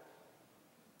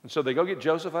 And so they go get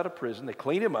Joseph out of prison. They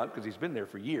clean him up because he's been there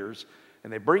for years.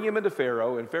 And they bring him into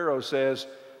Pharaoh. And Pharaoh says,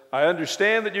 I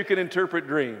understand that you can interpret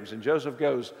dreams. And Joseph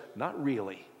goes, not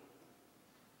really.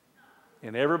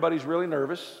 And everybody's really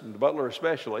nervous, and the butler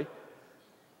especially.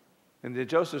 And then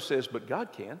Joseph says, but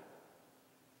God can.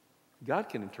 God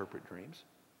can interpret dreams.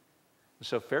 And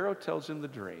so Pharaoh tells him the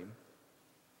dream.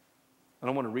 And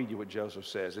I want to read you what Joseph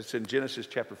says. It's in Genesis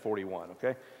chapter 41,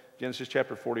 okay? Genesis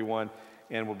chapter 41,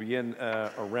 and we'll begin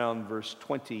around verse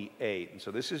 28. And so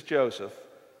this is Joseph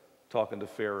talking to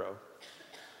Pharaoh.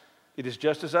 It is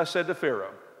just as I said to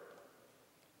Pharaoh.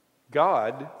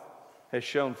 God has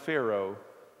shown Pharaoh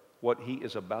what he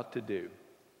is about to do.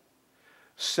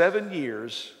 7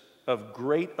 years of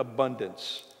great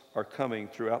abundance are coming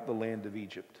throughout the land of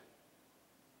Egypt.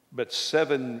 But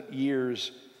 7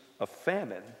 years of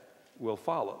famine will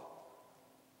follow.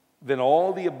 Then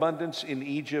all the abundance in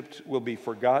Egypt will be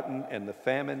forgotten, and the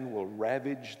famine will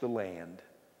ravage the land.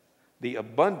 The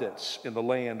abundance in the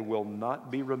land will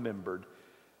not be remembered,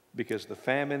 because the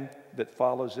famine that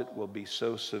follows it will be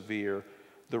so severe.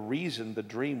 The reason the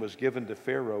dream was given to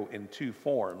Pharaoh in 2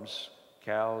 forms,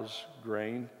 cows,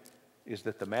 grain, is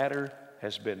that the matter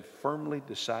has been firmly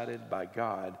decided by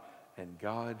God, and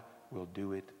God will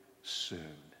do it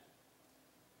soon.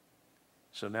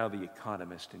 So now the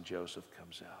economist in Joseph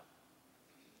comes out.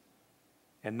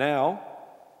 And now,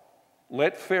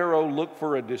 let Pharaoh look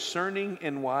for a discerning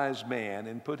and wise man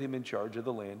and put him in charge of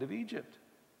the land of Egypt.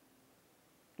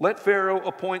 Let Pharaoh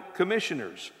appoint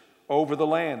commissioners over the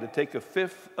land to take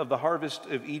 1/5 of the harvest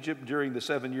of Egypt during the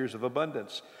 7 years of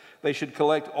abundance. They should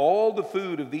collect all the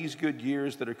food of these good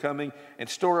years that are coming and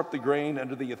store up the grain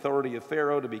under the authority of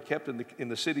Pharaoh to be kept in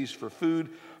the cities for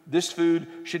food. This food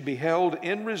should be held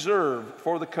in reserve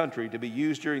for the country to be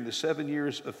used during the 7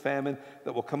 years of famine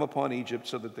that will come upon Egypt,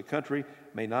 so that the country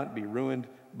may not be ruined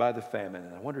by the famine.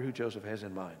 And I wonder who Joseph has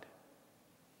in mind.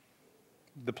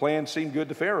 The plan seemed good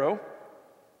to Pharaoh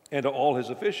and to all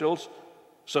his officials.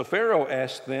 So Pharaoh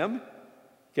asked them,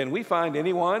 can we find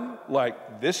anyone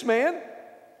like this man?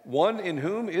 One in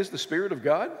whom is the Spirit of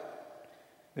God?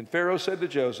 Then Pharaoh said to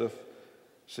Joseph,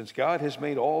 since God has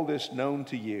made all this known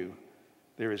to you,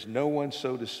 there is no one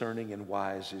so discerning and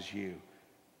wise as you.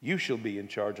 You shall be in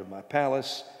charge of my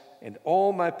palace, and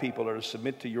all my people are to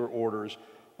submit to your orders.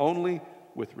 Only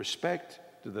with respect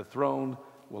to the throne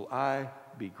will I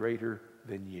be greater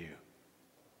than you.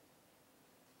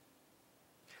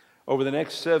 Over the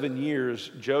next 7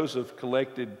 years, Joseph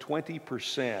collected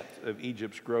 20% of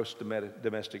Egypt's gross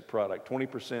domestic product,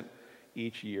 20%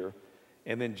 each year.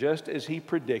 And then just as he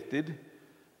predicted,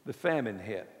 the famine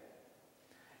hit.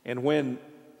 And when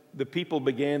the people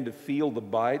began to feel the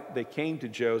bite, they came to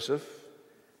Joseph,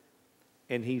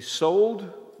 and he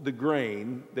sold the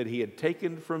grain that he had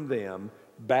taken from them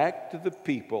back to the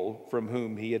people from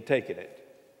whom he had taken it.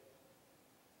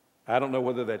 I don't know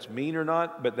whether that's mean or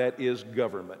not, but that is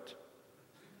government.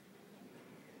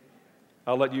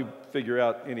 I'll let you figure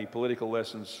out any political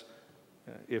lessons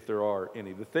if there are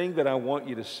any. The thing that I want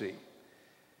you to see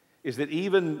is that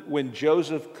even when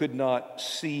Joseph could not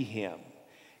see him,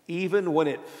 even when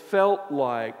it felt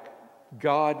like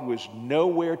God was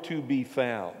nowhere to be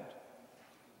found,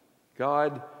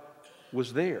 God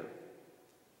was there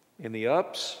in the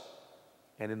ups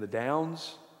and in the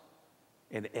downs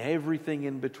and everything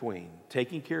in between,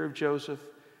 taking care of Joseph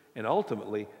and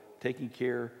ultimately taking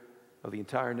care of the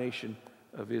entire nation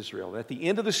of Israel. And at the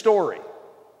end of the story,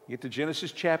 you get to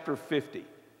Genesis chapter 50.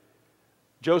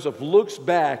 Joseph looks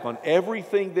back on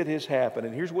everything that has happened,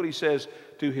 and here's what he says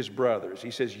to his brothers.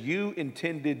 He says, you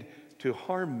intended to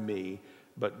harm me,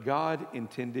 but God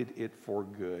intended it for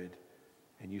good.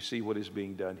 And you see what is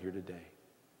being done here today.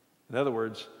 In other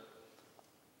words,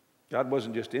 God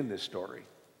wasn't just in this story.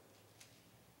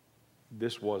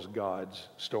 This was God's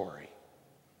story.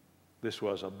 This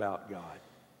was about God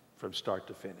from start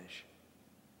to finish.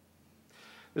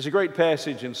 There's a great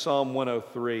passage in Psalm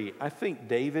 103. I think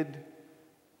David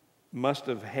must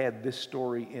have had this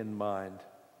story in mind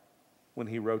when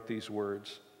he wrote these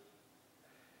words.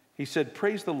 He said,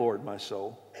 "Praise the Lord, my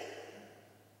soul.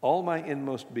 All my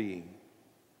inmost being,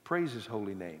 praise his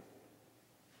holy name.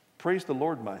 Praise the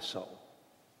Lord, my soul,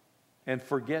 and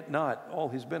forget not all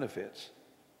his benefits,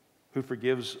 who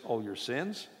forgives all your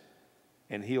sins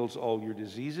and heals all your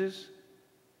diseases,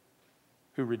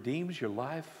 who redeems your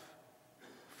life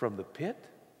from the pit."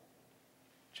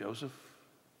 Joseph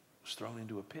was thrown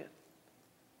into a pit.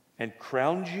 "And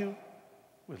crowns you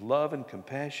with love and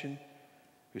compassion,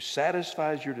 who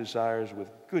satisfies your desires with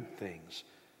good things,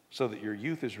 so that your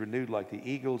youth is renewed like the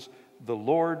eagles. The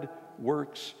Lord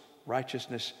works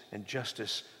righteousness and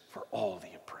justice for all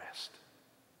the oppressed."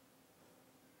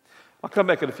 I'll come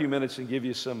back in a few minutes and give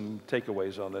you some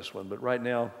takeaways on this one, but right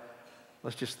now,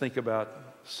 let's just think about,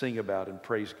 sing about, and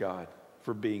praise God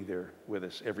for being there with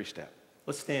us every step.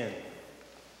 Let's stand.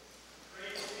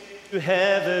 To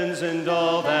heavens and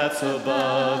all that's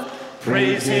above,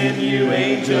 praise him, you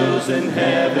angels and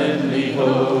heavenly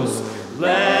hosts.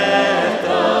 Let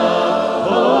the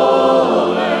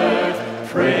whole earth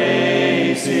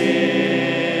praise him.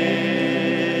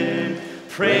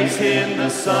 Praise him, the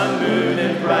sun, moon,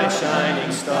 and bright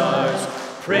shining stars.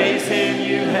 Praise him,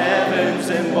 you heavens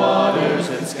and waters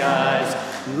and skies.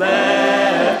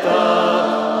 Let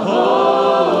the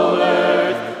whole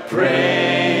earth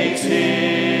praise him.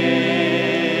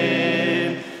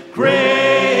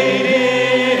 Great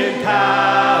in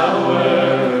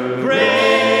power,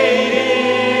 great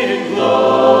in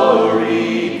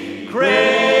glory,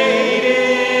 great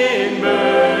in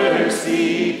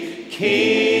mercy,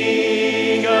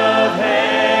 King of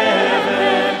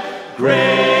heaven,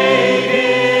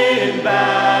 great in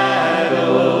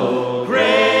battle,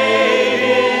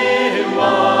 great in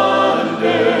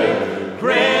wonder,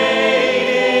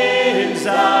 great in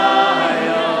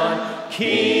Zion,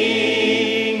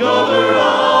 King over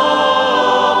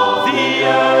all the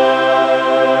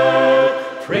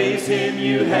earth. Praise him,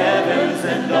 you heavens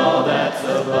and all that's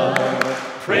above.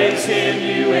 Praise him,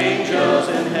 you angels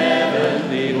and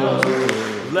heavenly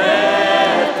hosts.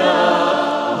 Let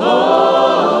the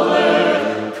whole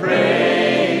earth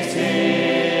praise him.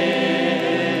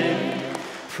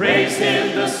 Praise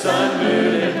him, the sun,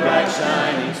 moon, and bright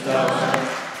shining stars.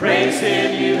 Praise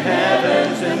him, you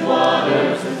heavens and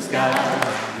waters and skies.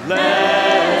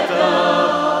 Let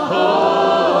the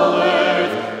whole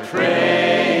earth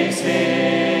praise him.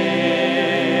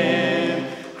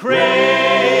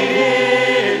 Great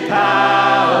in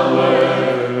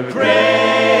power,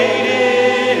 great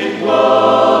in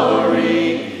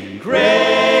glory,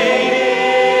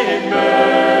 great in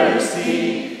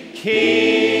mercy,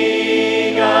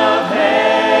 King of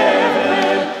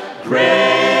heaven,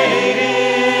 great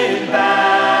in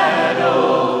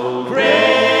battle,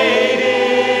 great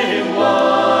in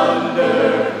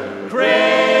wonder,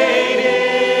 great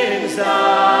in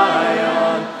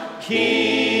Zion,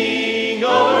 King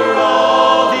over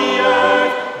all the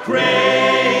earth,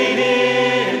 great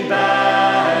in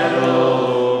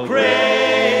battle,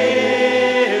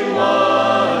 great in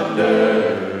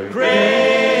wonder,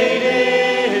 great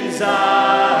in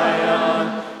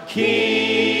Zion,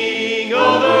 King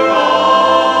over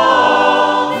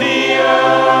all the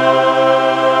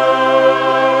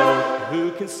earth.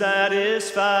 Who can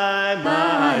satisfy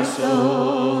my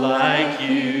soul like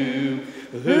you?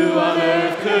 Who on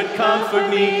earth could comfort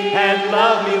me and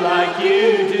love me like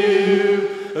you do?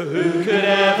 Who could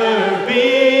ever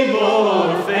be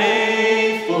more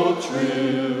faithful,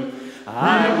 true?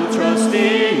 I will trust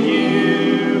in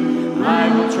you. I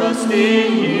will trust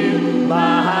in you,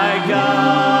 my God.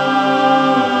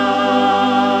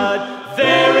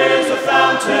 There is a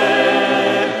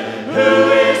fountain,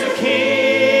 who is a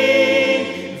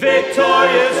king,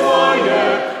 victorious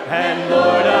warrior and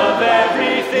Lord of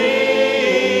everything.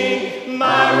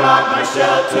 My rock, my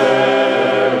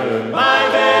shelter, my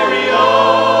very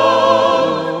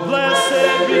own,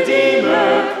 blessed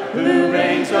Redeemer, who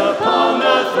reigns upon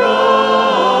the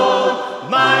throne.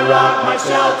 My rock, my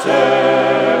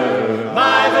shelter,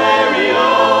 my very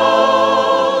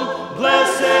own,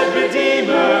 blessed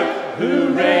Redeemer,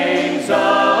 who reigns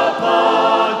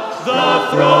upon the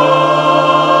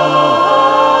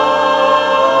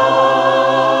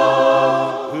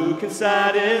throne. Who can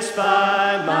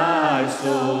satisfy my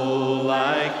soul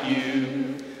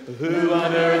Who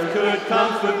on earth could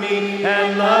comfort me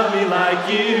and love me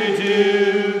like you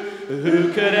do?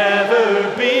 Who could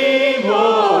ever be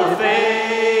more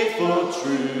faithful,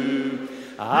 true?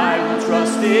 I will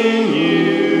trust in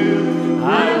you.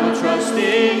 I will trust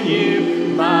in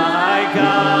you, my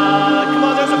God. Come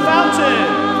on, there's a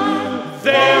fountain.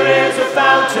 There is a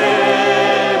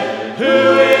fountain.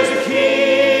 Who is a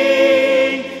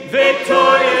king,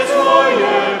 victorious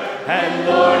warrior, and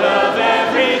Lord of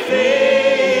everything.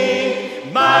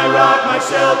 My rock, my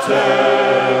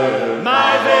shelter,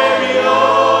 my very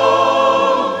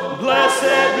own.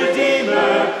 Blessed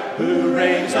Redeemer, who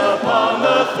reigns upon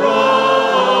the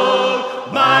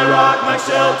throne. My rock, my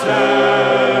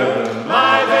shelter,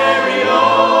 my very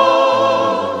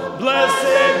own.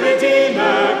 Blessed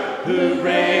Redeemer, who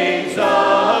reigns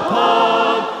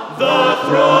upon the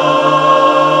throne.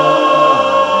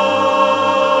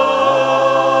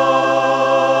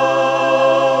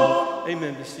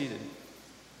 Amen. Be seated.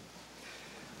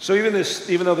 So even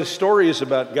though this story is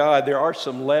about God, there are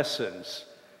some lessons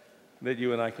that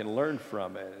you and I can learn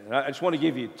from it. And I just want to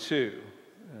give you two.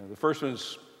 The first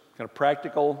one's kind of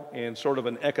practical and sort of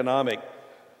an economic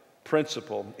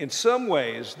principle. In some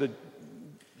ways, the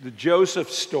Joseph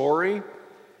story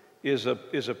is a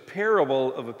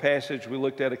parable of a passage we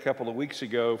looked at a couple of weeks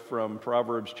ago from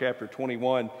Proverbs chapter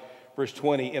 21, verse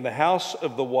 20. In the house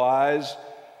of the wise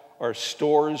are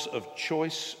stores of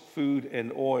choice food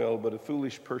and oil, but a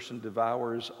foolish person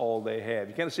devours all they have.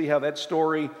 You kind of see how that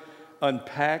story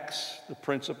unpacks the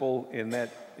principle in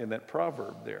that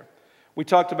proverb there. We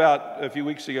talked about, a few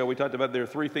weeks ago, there are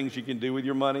three things you can do with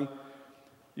your money.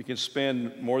 You can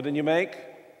spend more than you make,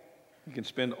 you can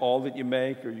spend all that you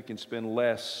make, or you can spend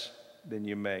less than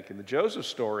you make. And the Joseph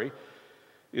story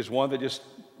is one that just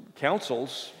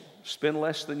counsels spend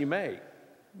less than you make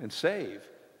and save,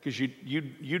 because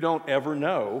you don't ever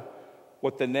know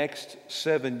what the next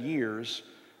 7 years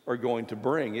are going to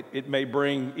bring. It may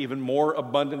bring even more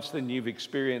abundance than you've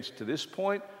experienced to this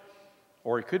point,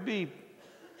 or it could be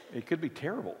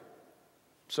terrible.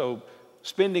 So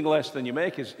spending less than you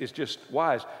make is just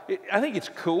wise. I think it's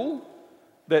cool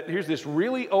that here's this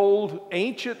really old,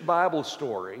 ancient Bible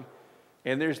story,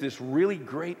 and there's this really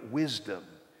great wisdom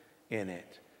in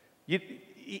it.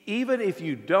 Even if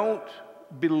you don't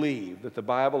believe that the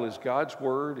Bible is God's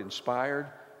Word, inspired,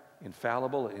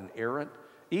 infallible, inerrant,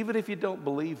 even if you don't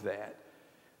believe that,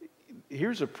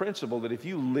 here's a principle that if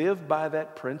you live by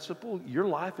that principle, your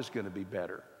life is going to be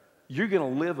better. You're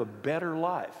going to live a better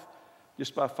life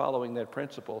just by following that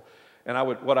principle. And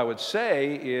what I would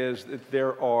say is that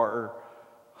there are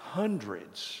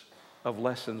hundreds of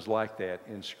lessons like that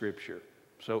in Scripture.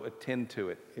 So attend to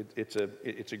it.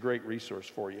 It's a great resource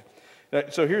for you. Now,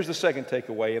 so here's the second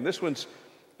takeaway, and this one's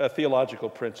a theological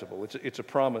principle. It's a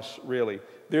promise, really.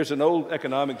 There's an old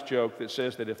economics joke that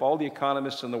says that if all the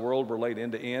economists in the world were laid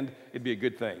end to end, it'd be a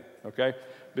good thing, okay?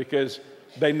 Because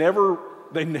they never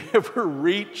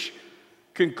reach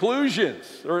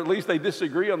conclusions, or at least they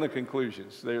disagree on the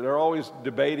conclusions. They're always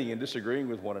debating and disagreeing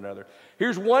with one another.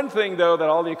 Here's one thing, though, that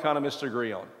all the economists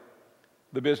agree on: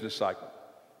 the business cycle.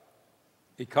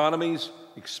 Economies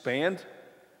expand,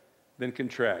 then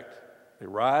contract. They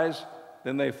rise,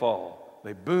 then they fall.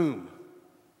 They boom,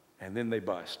 and then they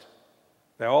bust.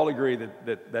 They all agree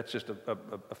that that's just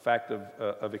a fact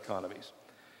of economies.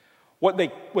 What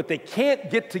they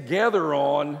can't get together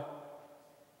on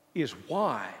is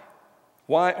why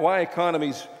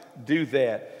economies do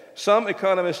that. Some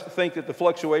economists think that the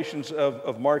fluctuations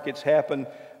of markets happen.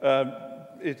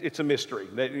 It's a mystery.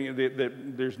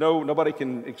 Nobody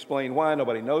can explain why.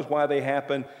 Nobody knows why they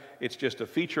happen. It's just a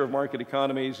feature of market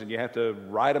economies, and you have to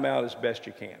ride them out as best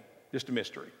you can. Just a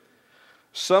mystery.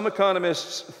 Some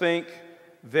economists think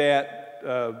that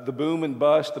the boom and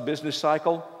bust, the business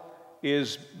cycle,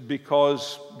 is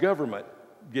because government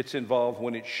gets involved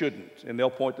when it shouldn't. And they'll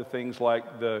point to things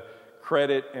like the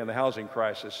credit and the housing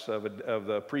crisis of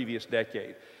the previous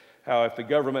decade. How if the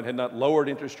government had not lowered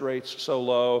interest rates so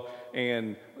low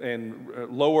and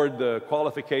lowered the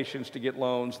qualifications to get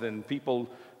loans, then people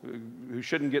who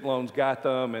shouldn't get loans got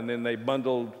them, and then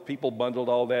people bundled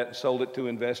all that and sold it to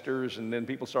investors, and then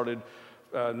people started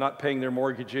not paying their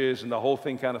mortgages, and the whole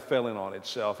thing kind of fell in on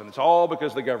itself. And it's all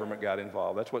because the government got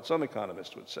involved. That's what some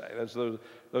economists would say.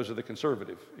 Those are the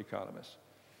conservative economists.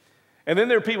 And then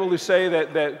there are people who say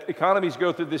that economies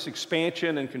go through this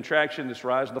expansion and contraction, this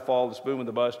rise and the fall, this boom and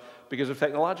the bust, because of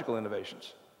technological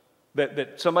innovations.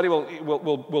 That somebody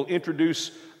will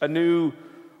introduce a new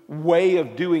way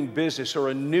of doing business or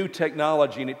a new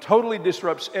technology, and it totally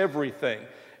disrupts everything.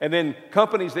 And then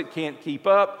companies that can't keep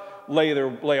up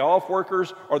lay off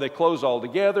workers, or they close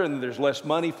altogether, and there's less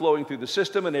money flowing through the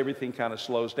system, and everything kind of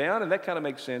slows down, and that kind of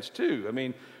makes sense too. I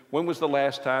mean, when was the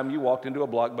last time you walked into a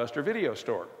Blockbuster video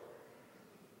store?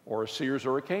 Or a Sears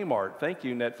or a Kmart? Thank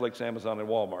you, Netflix, Amazon, and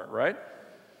Walmart, right?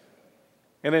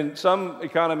 And then some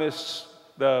economists,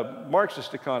 the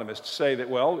Marxist economists, say that,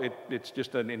 well, it's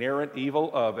just an inherent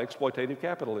evil of exploitative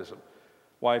capitalism.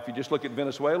 Why, if you just look at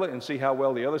Venezuela and see how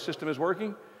well the other system is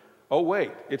working, oh,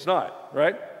 wait, it's not,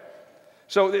 right?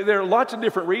 So there are lots of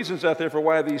different reasons out there for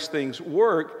why these things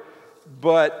work,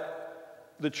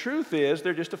 but the truth is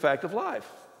they're just a fact of life.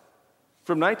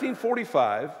 From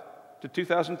 1945 to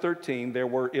 2013, there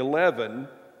were 11,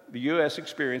 the U.S.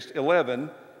 experienced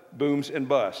 11 booms and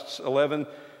busts, 11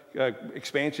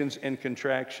 expansions and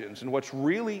contractions. And what's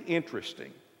really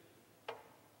interesting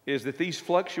is that these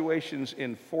fluctuations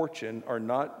in fortune are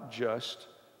not just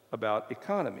about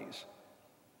economies.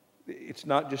 It's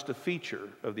not just a feature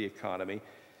of the economy,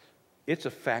 it's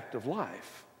a fact of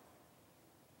life.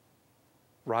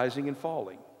 Rising and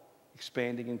falling,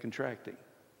 expanding and contracting,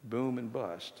 boom and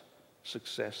bust,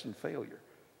 success and failure.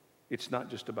 It's not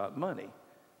just about money,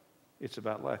 it's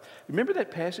about life. Remember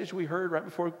that passage we heard right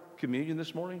before communion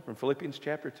this morning from Philippians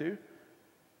chapter 2?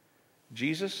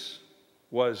 Jesus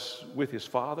was with his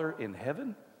Father in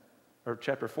heaven, or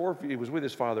chapter 4, he was with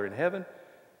his Father in heaven,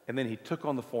 and then he took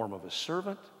on the form of a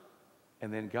servant,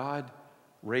 and then God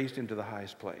raised him to the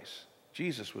highest place.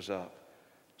 Jesus was up,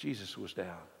 Jesus was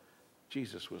down,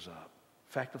 Jesus was up.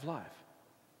 Fact of life.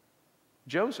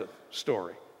 Joseph's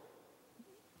story.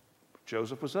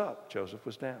 Joseph was up, Joseph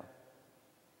was down.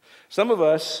 Some of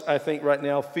us, I think right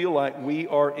now, feel like we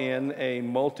are in a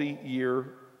multi-year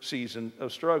season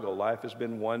of struggle. Life has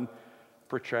been one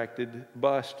protracted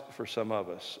bust for some of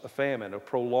us, a famine, a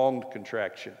prolonged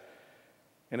contraction.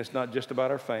 And it's not just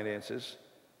about our finances.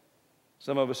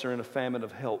 Some of us are in a famine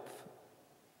of health.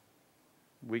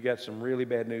 We got some really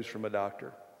bad news from a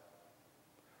doctor.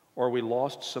 Or we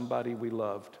lost somebody we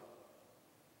loved.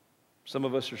 Some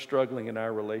of us are struggling in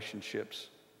our relationships.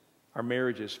 Our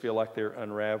marriages feel like they're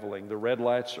unraveling. The red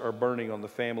lights are burning on the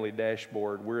family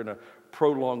dashboard. We're in a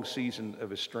prolonged season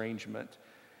of estrangement.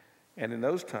 And in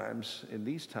those times, in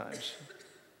these times,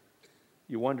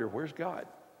 you wonder, where's God?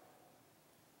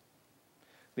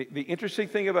 The interesting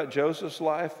thing about Joseph's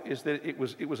life is that it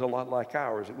was a lot like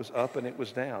ours. It was up and it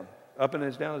was down. Up and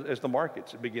it's down as the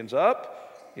markets. It begins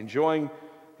up, enjoying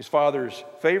his father's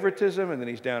favoritism, and then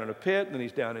he's down in a pit, and then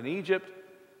he's down in Egypt,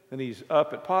 then he's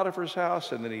up at Potiphar's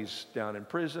house, and then he's down in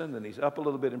prison, then he's up a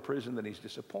little bit in prison, then he's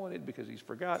disappointed because he's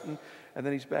forgotten, and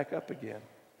then he's back up again.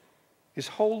 His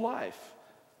whole life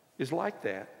is like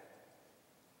that.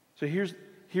 So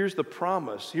here's the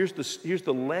promise, here's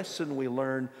the lesson we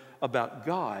learn about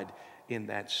God in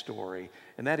that story,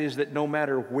 and that is that no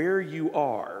matter where you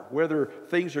are, whether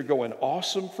things are going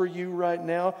awesome for you right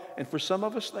now, and for some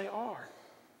of us they are,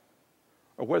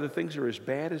 or whether things are as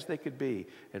bad as they could be,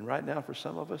 and right now for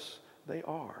some of us they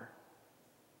are,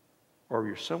 or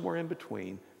you're somewhere in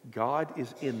between, God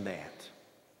is in that.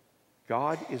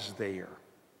 God is there.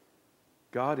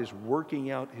 God is working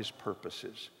out his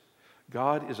purposes.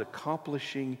 God is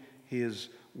accomplishing his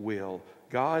will.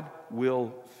 God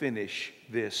will finish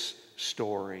this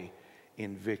story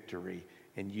in victory,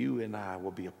 and you and I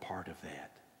will be a part of that.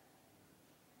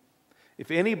 If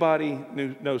anybody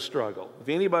knows struggle, if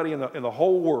anybody in the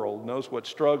whole world knows what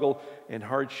struggle and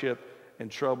hardship and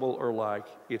trouble are like,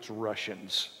 it's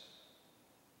Russians.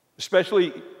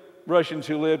 Especially Russians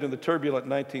who lived in the turbulent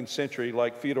 19th century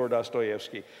like Fyodor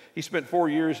Dostoevsky. He spent 4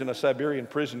 years in a Siberian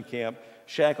prison camp,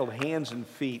 shackled hands and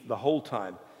feet the whole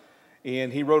time.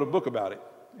 And he wrote a book about it.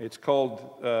 It's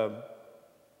called The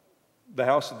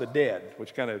House of the Dead,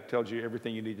 which kind of tells you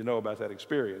everything you need to know about that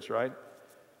experience, right?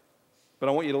 But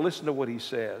I want you to listen to what he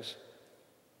says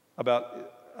about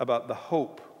the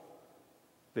hope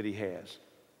that he has.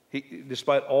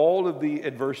 Despite all of the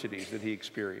adversities that he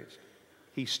experienced,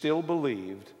 he still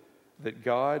believed that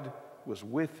God was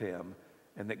with him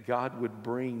and that God would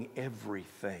bring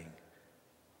everything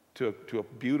to a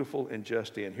beautiful and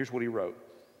just end. Here's what he wrote.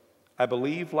 I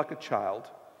believe like a child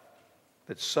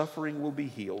that suffering will be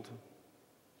healed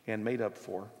and made up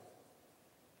for,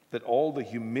 that all the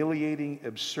humiliating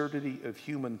absurdity of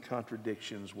human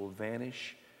contradictions will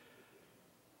vanish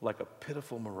like a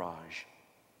pitiful mirage,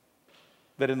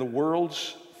 that in the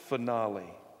world's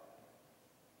finale,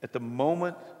 at the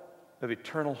moment of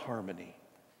eternal harmony,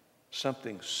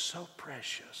 something so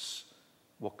precious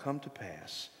will come to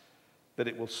pass that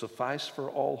it will suffice for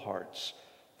all hearts,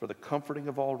 for the comforting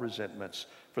of all resentments,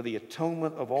 for the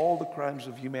atonement of all the crimes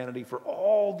of humanity, for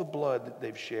all the blood that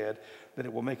they've shed, that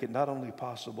it will make it not only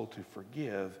possible to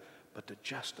forgive, but to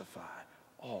justify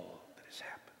all that has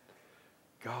happened.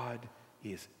 God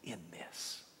is in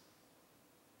this,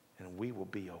 and we will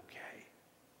be okay.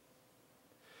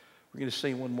 We're going to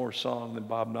sing one more song, then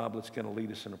Bob Noblett's going to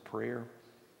lead us in a prayer.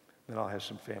 Then I'll have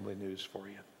some family news for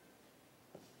you.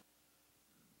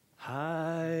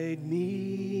 Hide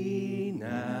me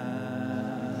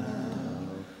now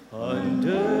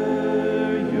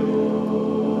under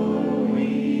your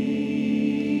wings.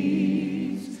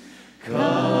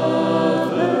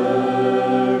 Cover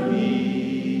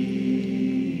me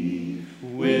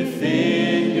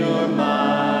within your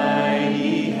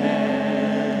mighty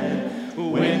hand.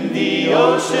 When the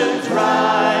oceans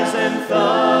rise and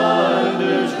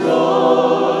thunders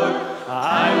roar,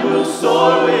 I will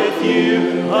soar with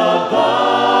you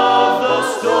above the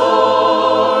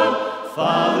storm.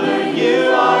 Father, you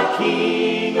are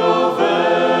king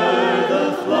over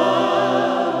the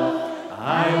flood.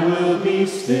 I will be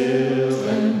still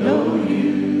and know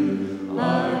you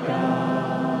are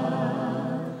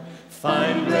God.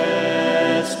 Find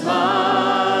rest,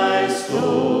 my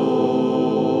soul,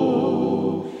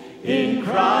 in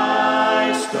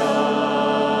Christ alone.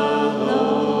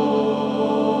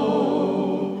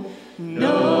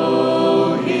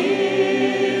 Know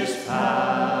his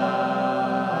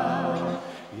power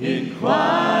in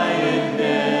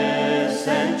quietness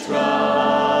and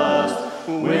trust.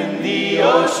 When the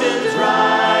oceans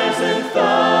rise and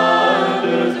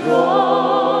thunders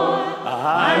roar,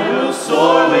 I will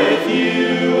soar with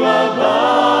you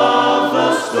above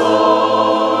the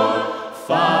storm.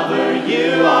 Father,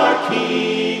 you are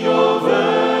king over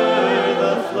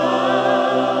the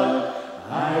flood.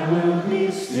 I will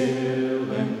be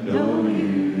still and know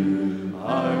you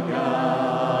are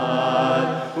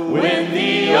God. When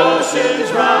the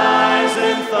oceans rise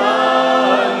and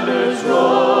thunders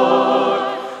roar,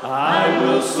 I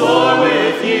will soar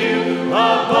with you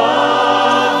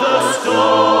above the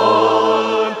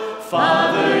storm.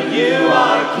 Father, you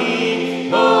are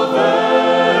king over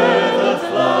the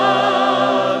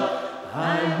flood.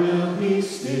 I will be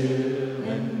still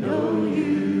and know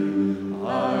you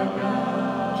are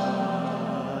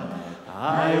God.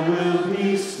 I will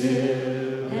be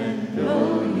still and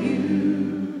know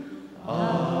you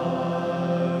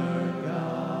are God.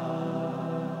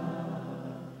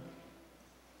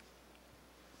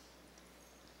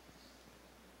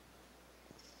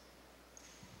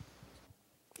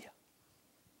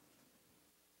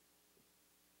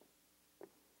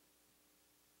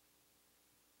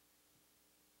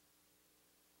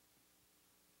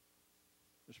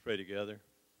 Let's pray together.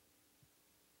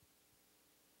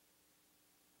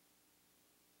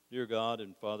 Dear God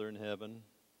and Father in heaven,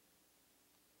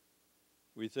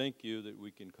 we thank you that we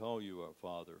can call you our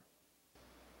Father.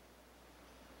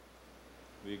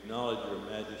 We acknowledge your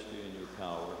majesty and your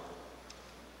power,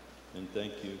 and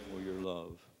thank you for your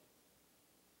love.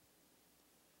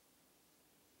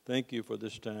 Thank you for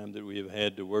this time that we have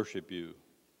had to worship you.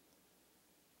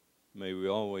 May we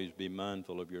always be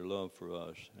mindful of your love for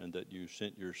us and that you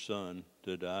sent your Son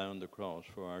to die on the cross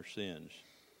for our sins.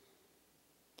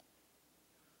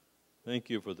 Thank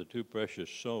you for the two precious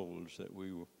souls that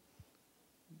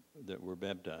were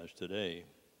baptized today.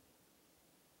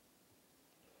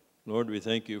 Lord, we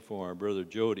thank you for our brother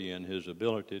Jody and his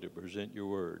ability to present your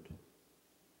word.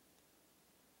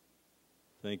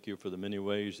 Thank you for the many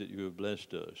ways that you have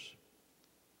blessed us.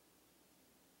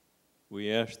 We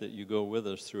ask that you go with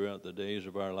us throughout the days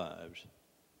of our lives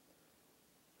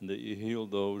and that you heal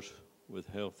those with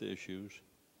health issues,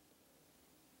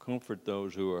 comfort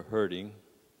those who are hurting,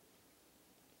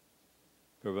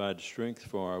 provide strength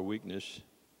for our weakness,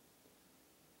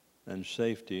 and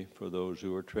safety for those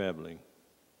who are traveling.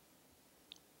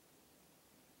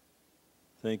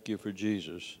 Thank you for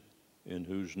Jesus, in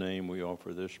whose name we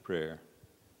offer this prayer.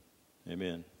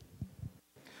 Amen.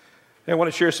 Hey, I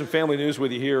want to share some family news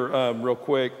with you here real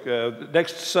quick.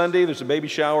 Next Sunday, there's a baby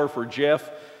shower for Jeff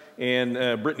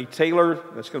and Brittany Taylor.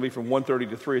 That's going to be from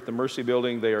 1:30 to 3 at the Mercy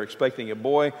Building. They are expecting a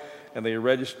boy, and they are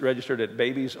registered at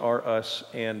Babies R Us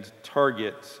and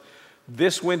Target.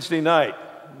 This Wednesday night,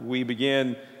 we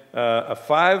begin a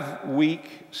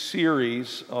 5-week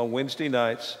series on Wednesday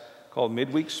nights called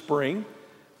Midweek Spring.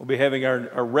 We'll be having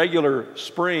our regular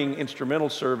spring instrumental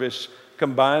service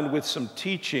combined with some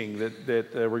teaching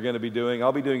that we're going to be doing.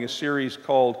 I'll be doing a series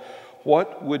called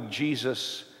What Would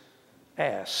Jesus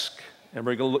Ask? And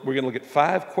we're going to look at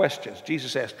 5 questions.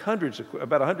 Jesus asked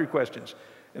about 100 questions.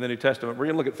 in the New Testament. We're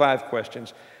going to look at 5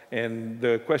 questions. And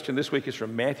the question this week is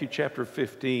from Matthew chapter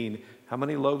 15. How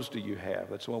many loaves do you have?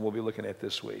 That's the one we'll be looking at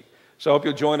this week. So I hope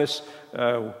you'll join us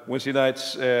Wednesday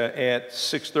nights at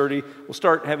 6:30. We'll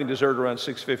start having dessert around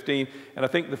 6:15. And I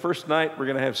think the first night we're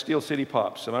going to have Steel City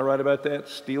Pops. Am I right about that?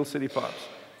 Steel City Pops.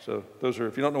 So those are,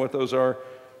 if you don't know what those are,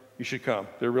 you should come.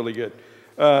 They're really good.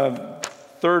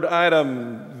 Third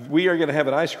item, we are going to have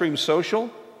an ice cream social.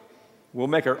 We'll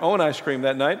make our own ice cream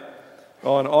that night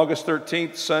on August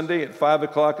 13th, Sunday at 5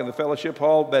 o'clock in the Fellowship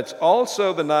Hall. That's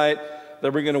also the night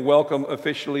that we're going to welcome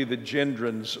officially the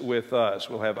Gendrons with us.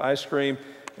 We'll have ice cream,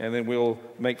 and then we'll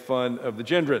make fun of the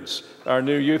Gendrons, our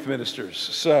new youth ministers.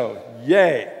 So,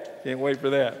 yay! Can't wait for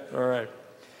that. All right.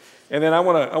 And then I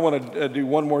want to do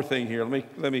one more thing here.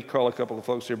 Let me call a couple of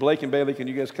folks here. Blake and Bailey, can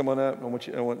you guys come on up? I want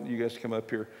you guys to come up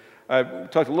here. I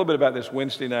talked a little bit about this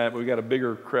Wednesday night, but we got a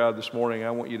bigger crowd this morning.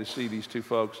 I want you to see these 2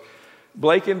 folks.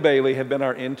 Blake and Bailey have been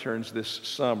our interns this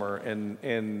summer,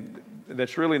 and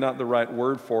that's really not the right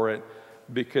word for it,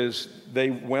 because they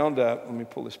wound up, let me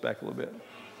pull this back a little bit.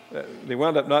 They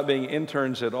wound up not being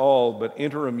interns at all, but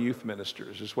interim youth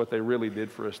ministers is what they really did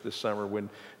for us this summer. When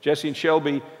Jesse and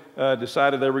Shelby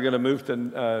decided they were going to move to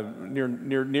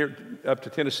near up to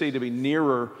Tennessee to be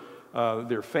nearer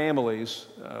their families,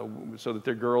 so that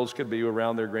their girls could be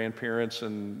around their grandparents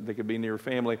and they could be near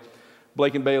family,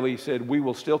 Blake and Bailey said, we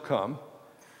will still come,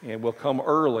 and we'll come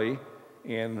early,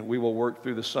 and we will work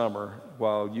through the summer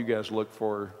while you guys look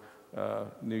for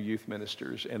new youth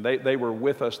ministers. And they were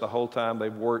with us the whole time.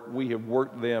 We have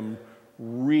worked them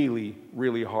really,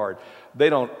 really hard. They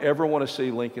don't ever want to see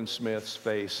Lincoln Smith's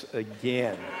face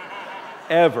again,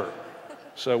 ever.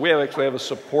 So we actually have a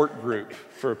support group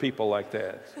for people like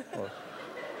that.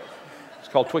 It's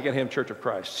called Twickenham Church of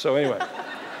Christ. So anyway,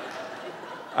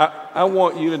 I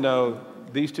want you to know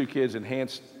these 2 kids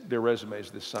enhanced their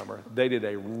resumes this summer. They did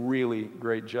a really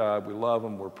great job. We love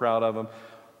them. We're proud of them.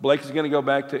 Blake is going to go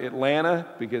back to Atlanta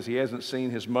because he hasn't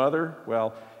seen his mother.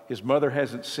 Well, his mother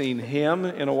hasn't seen him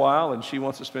in a while, and she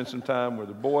wants to spend some time with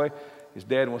her boy. His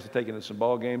dad wants to take him to some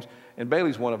ball games. And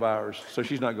Bailey's one of ours, so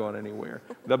she's not going anywhere.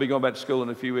 They'll be going back to school in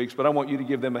a few weeks, but I want you to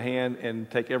give them a hand and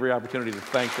take every opportunity to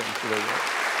thank them for their work.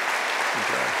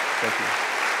 Thank you.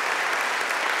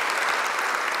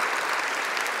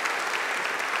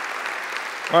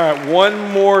 All right,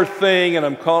 one more thing, and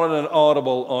I'm calling an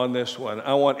audible on this one.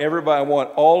 I want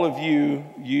all of you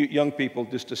young people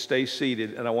just to stay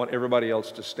seated, and I want everybody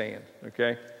else to stand,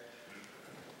 okay?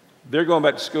 They're going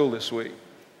back to school this week.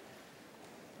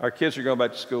 Our kids are going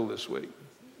back to school this week.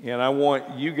 And I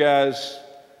want you guys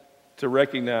to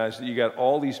recognize that you got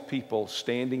all these people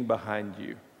standing behind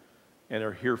you and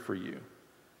are here for you.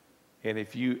 And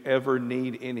if you ever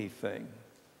need anything,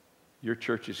 your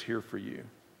church is here for you.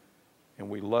 And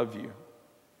we love you,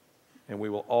 and we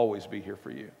will always be here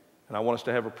for you. And I want us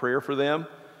to have a prayer for them,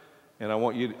 and I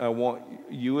want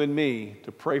you and me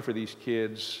to pray for these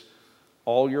kids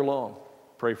all year long.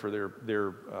 Pray for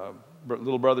their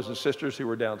little brothers and sisters who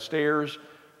are downstairs.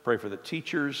 Pray for the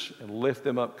teachers, and lift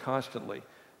them up constantly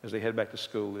as they head back to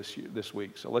school this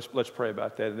week. So let's pray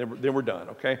about that, and then we're done,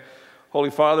 okay?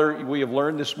 Holy Father, we have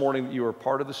learned this morning that you are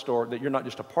part of the story, that you're not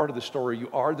just a part of the story, you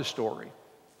are the story.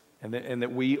 And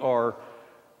that we are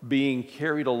being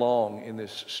carried along in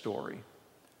this story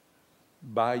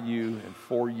by you and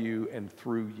for you and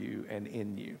through you and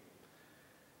in you.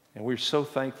 And we're so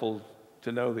thankful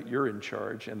to know that you're in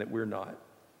charge and that we're not.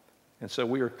 And so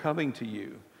we are coming to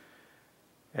you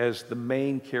as the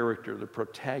main character, the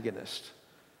protagonist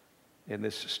in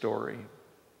this story.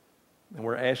 And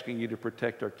we're asking you to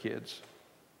protect our kids,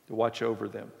 to watch over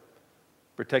them,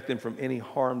 protect them from any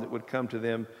harm that would come to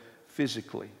them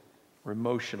physically, or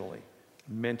emotionally,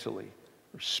 mentally,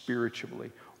 or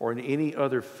spiritually, or in any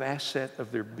other facet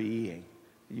of their being.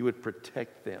 You would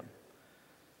protect them.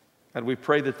 And we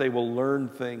pray that they will learn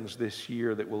things this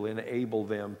year that will enable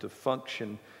them to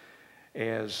function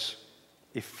as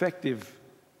effective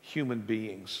human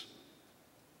beings,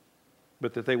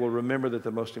 but that they will remember that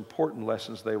the most important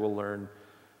lessons they will learn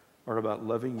are about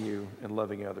loving you and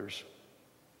loving others,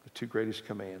 the 2 greatest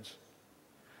commands.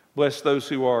 Bless those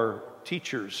who are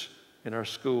teachers in our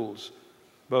schools,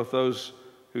 both those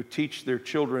who teach their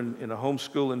children in a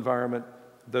homeschool environment,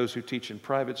 those who teach in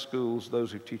private schools,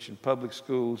 those who teach in public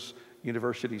schools,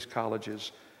 universities,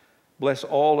 colleges. Bless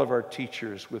all of our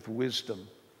teachers with wisdom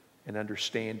and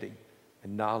understanding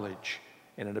and knowledge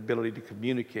and an ability to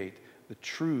communicate the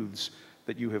truths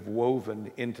that you have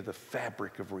woven into the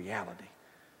fabric of reality.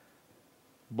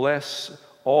 Bless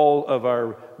all of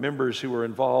our members who are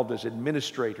involved as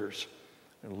administrators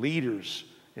and leaders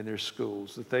in their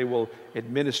schools, that they will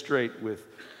administrate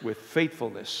with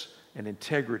faithfulness and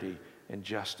integrity and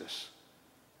justice.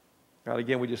 God,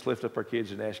 again, we just lift up our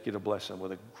kids and ask you to bless them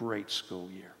with a great school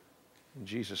year. In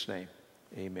Jesus' name,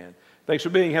 amen. Thanks for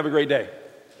being. Have a great day.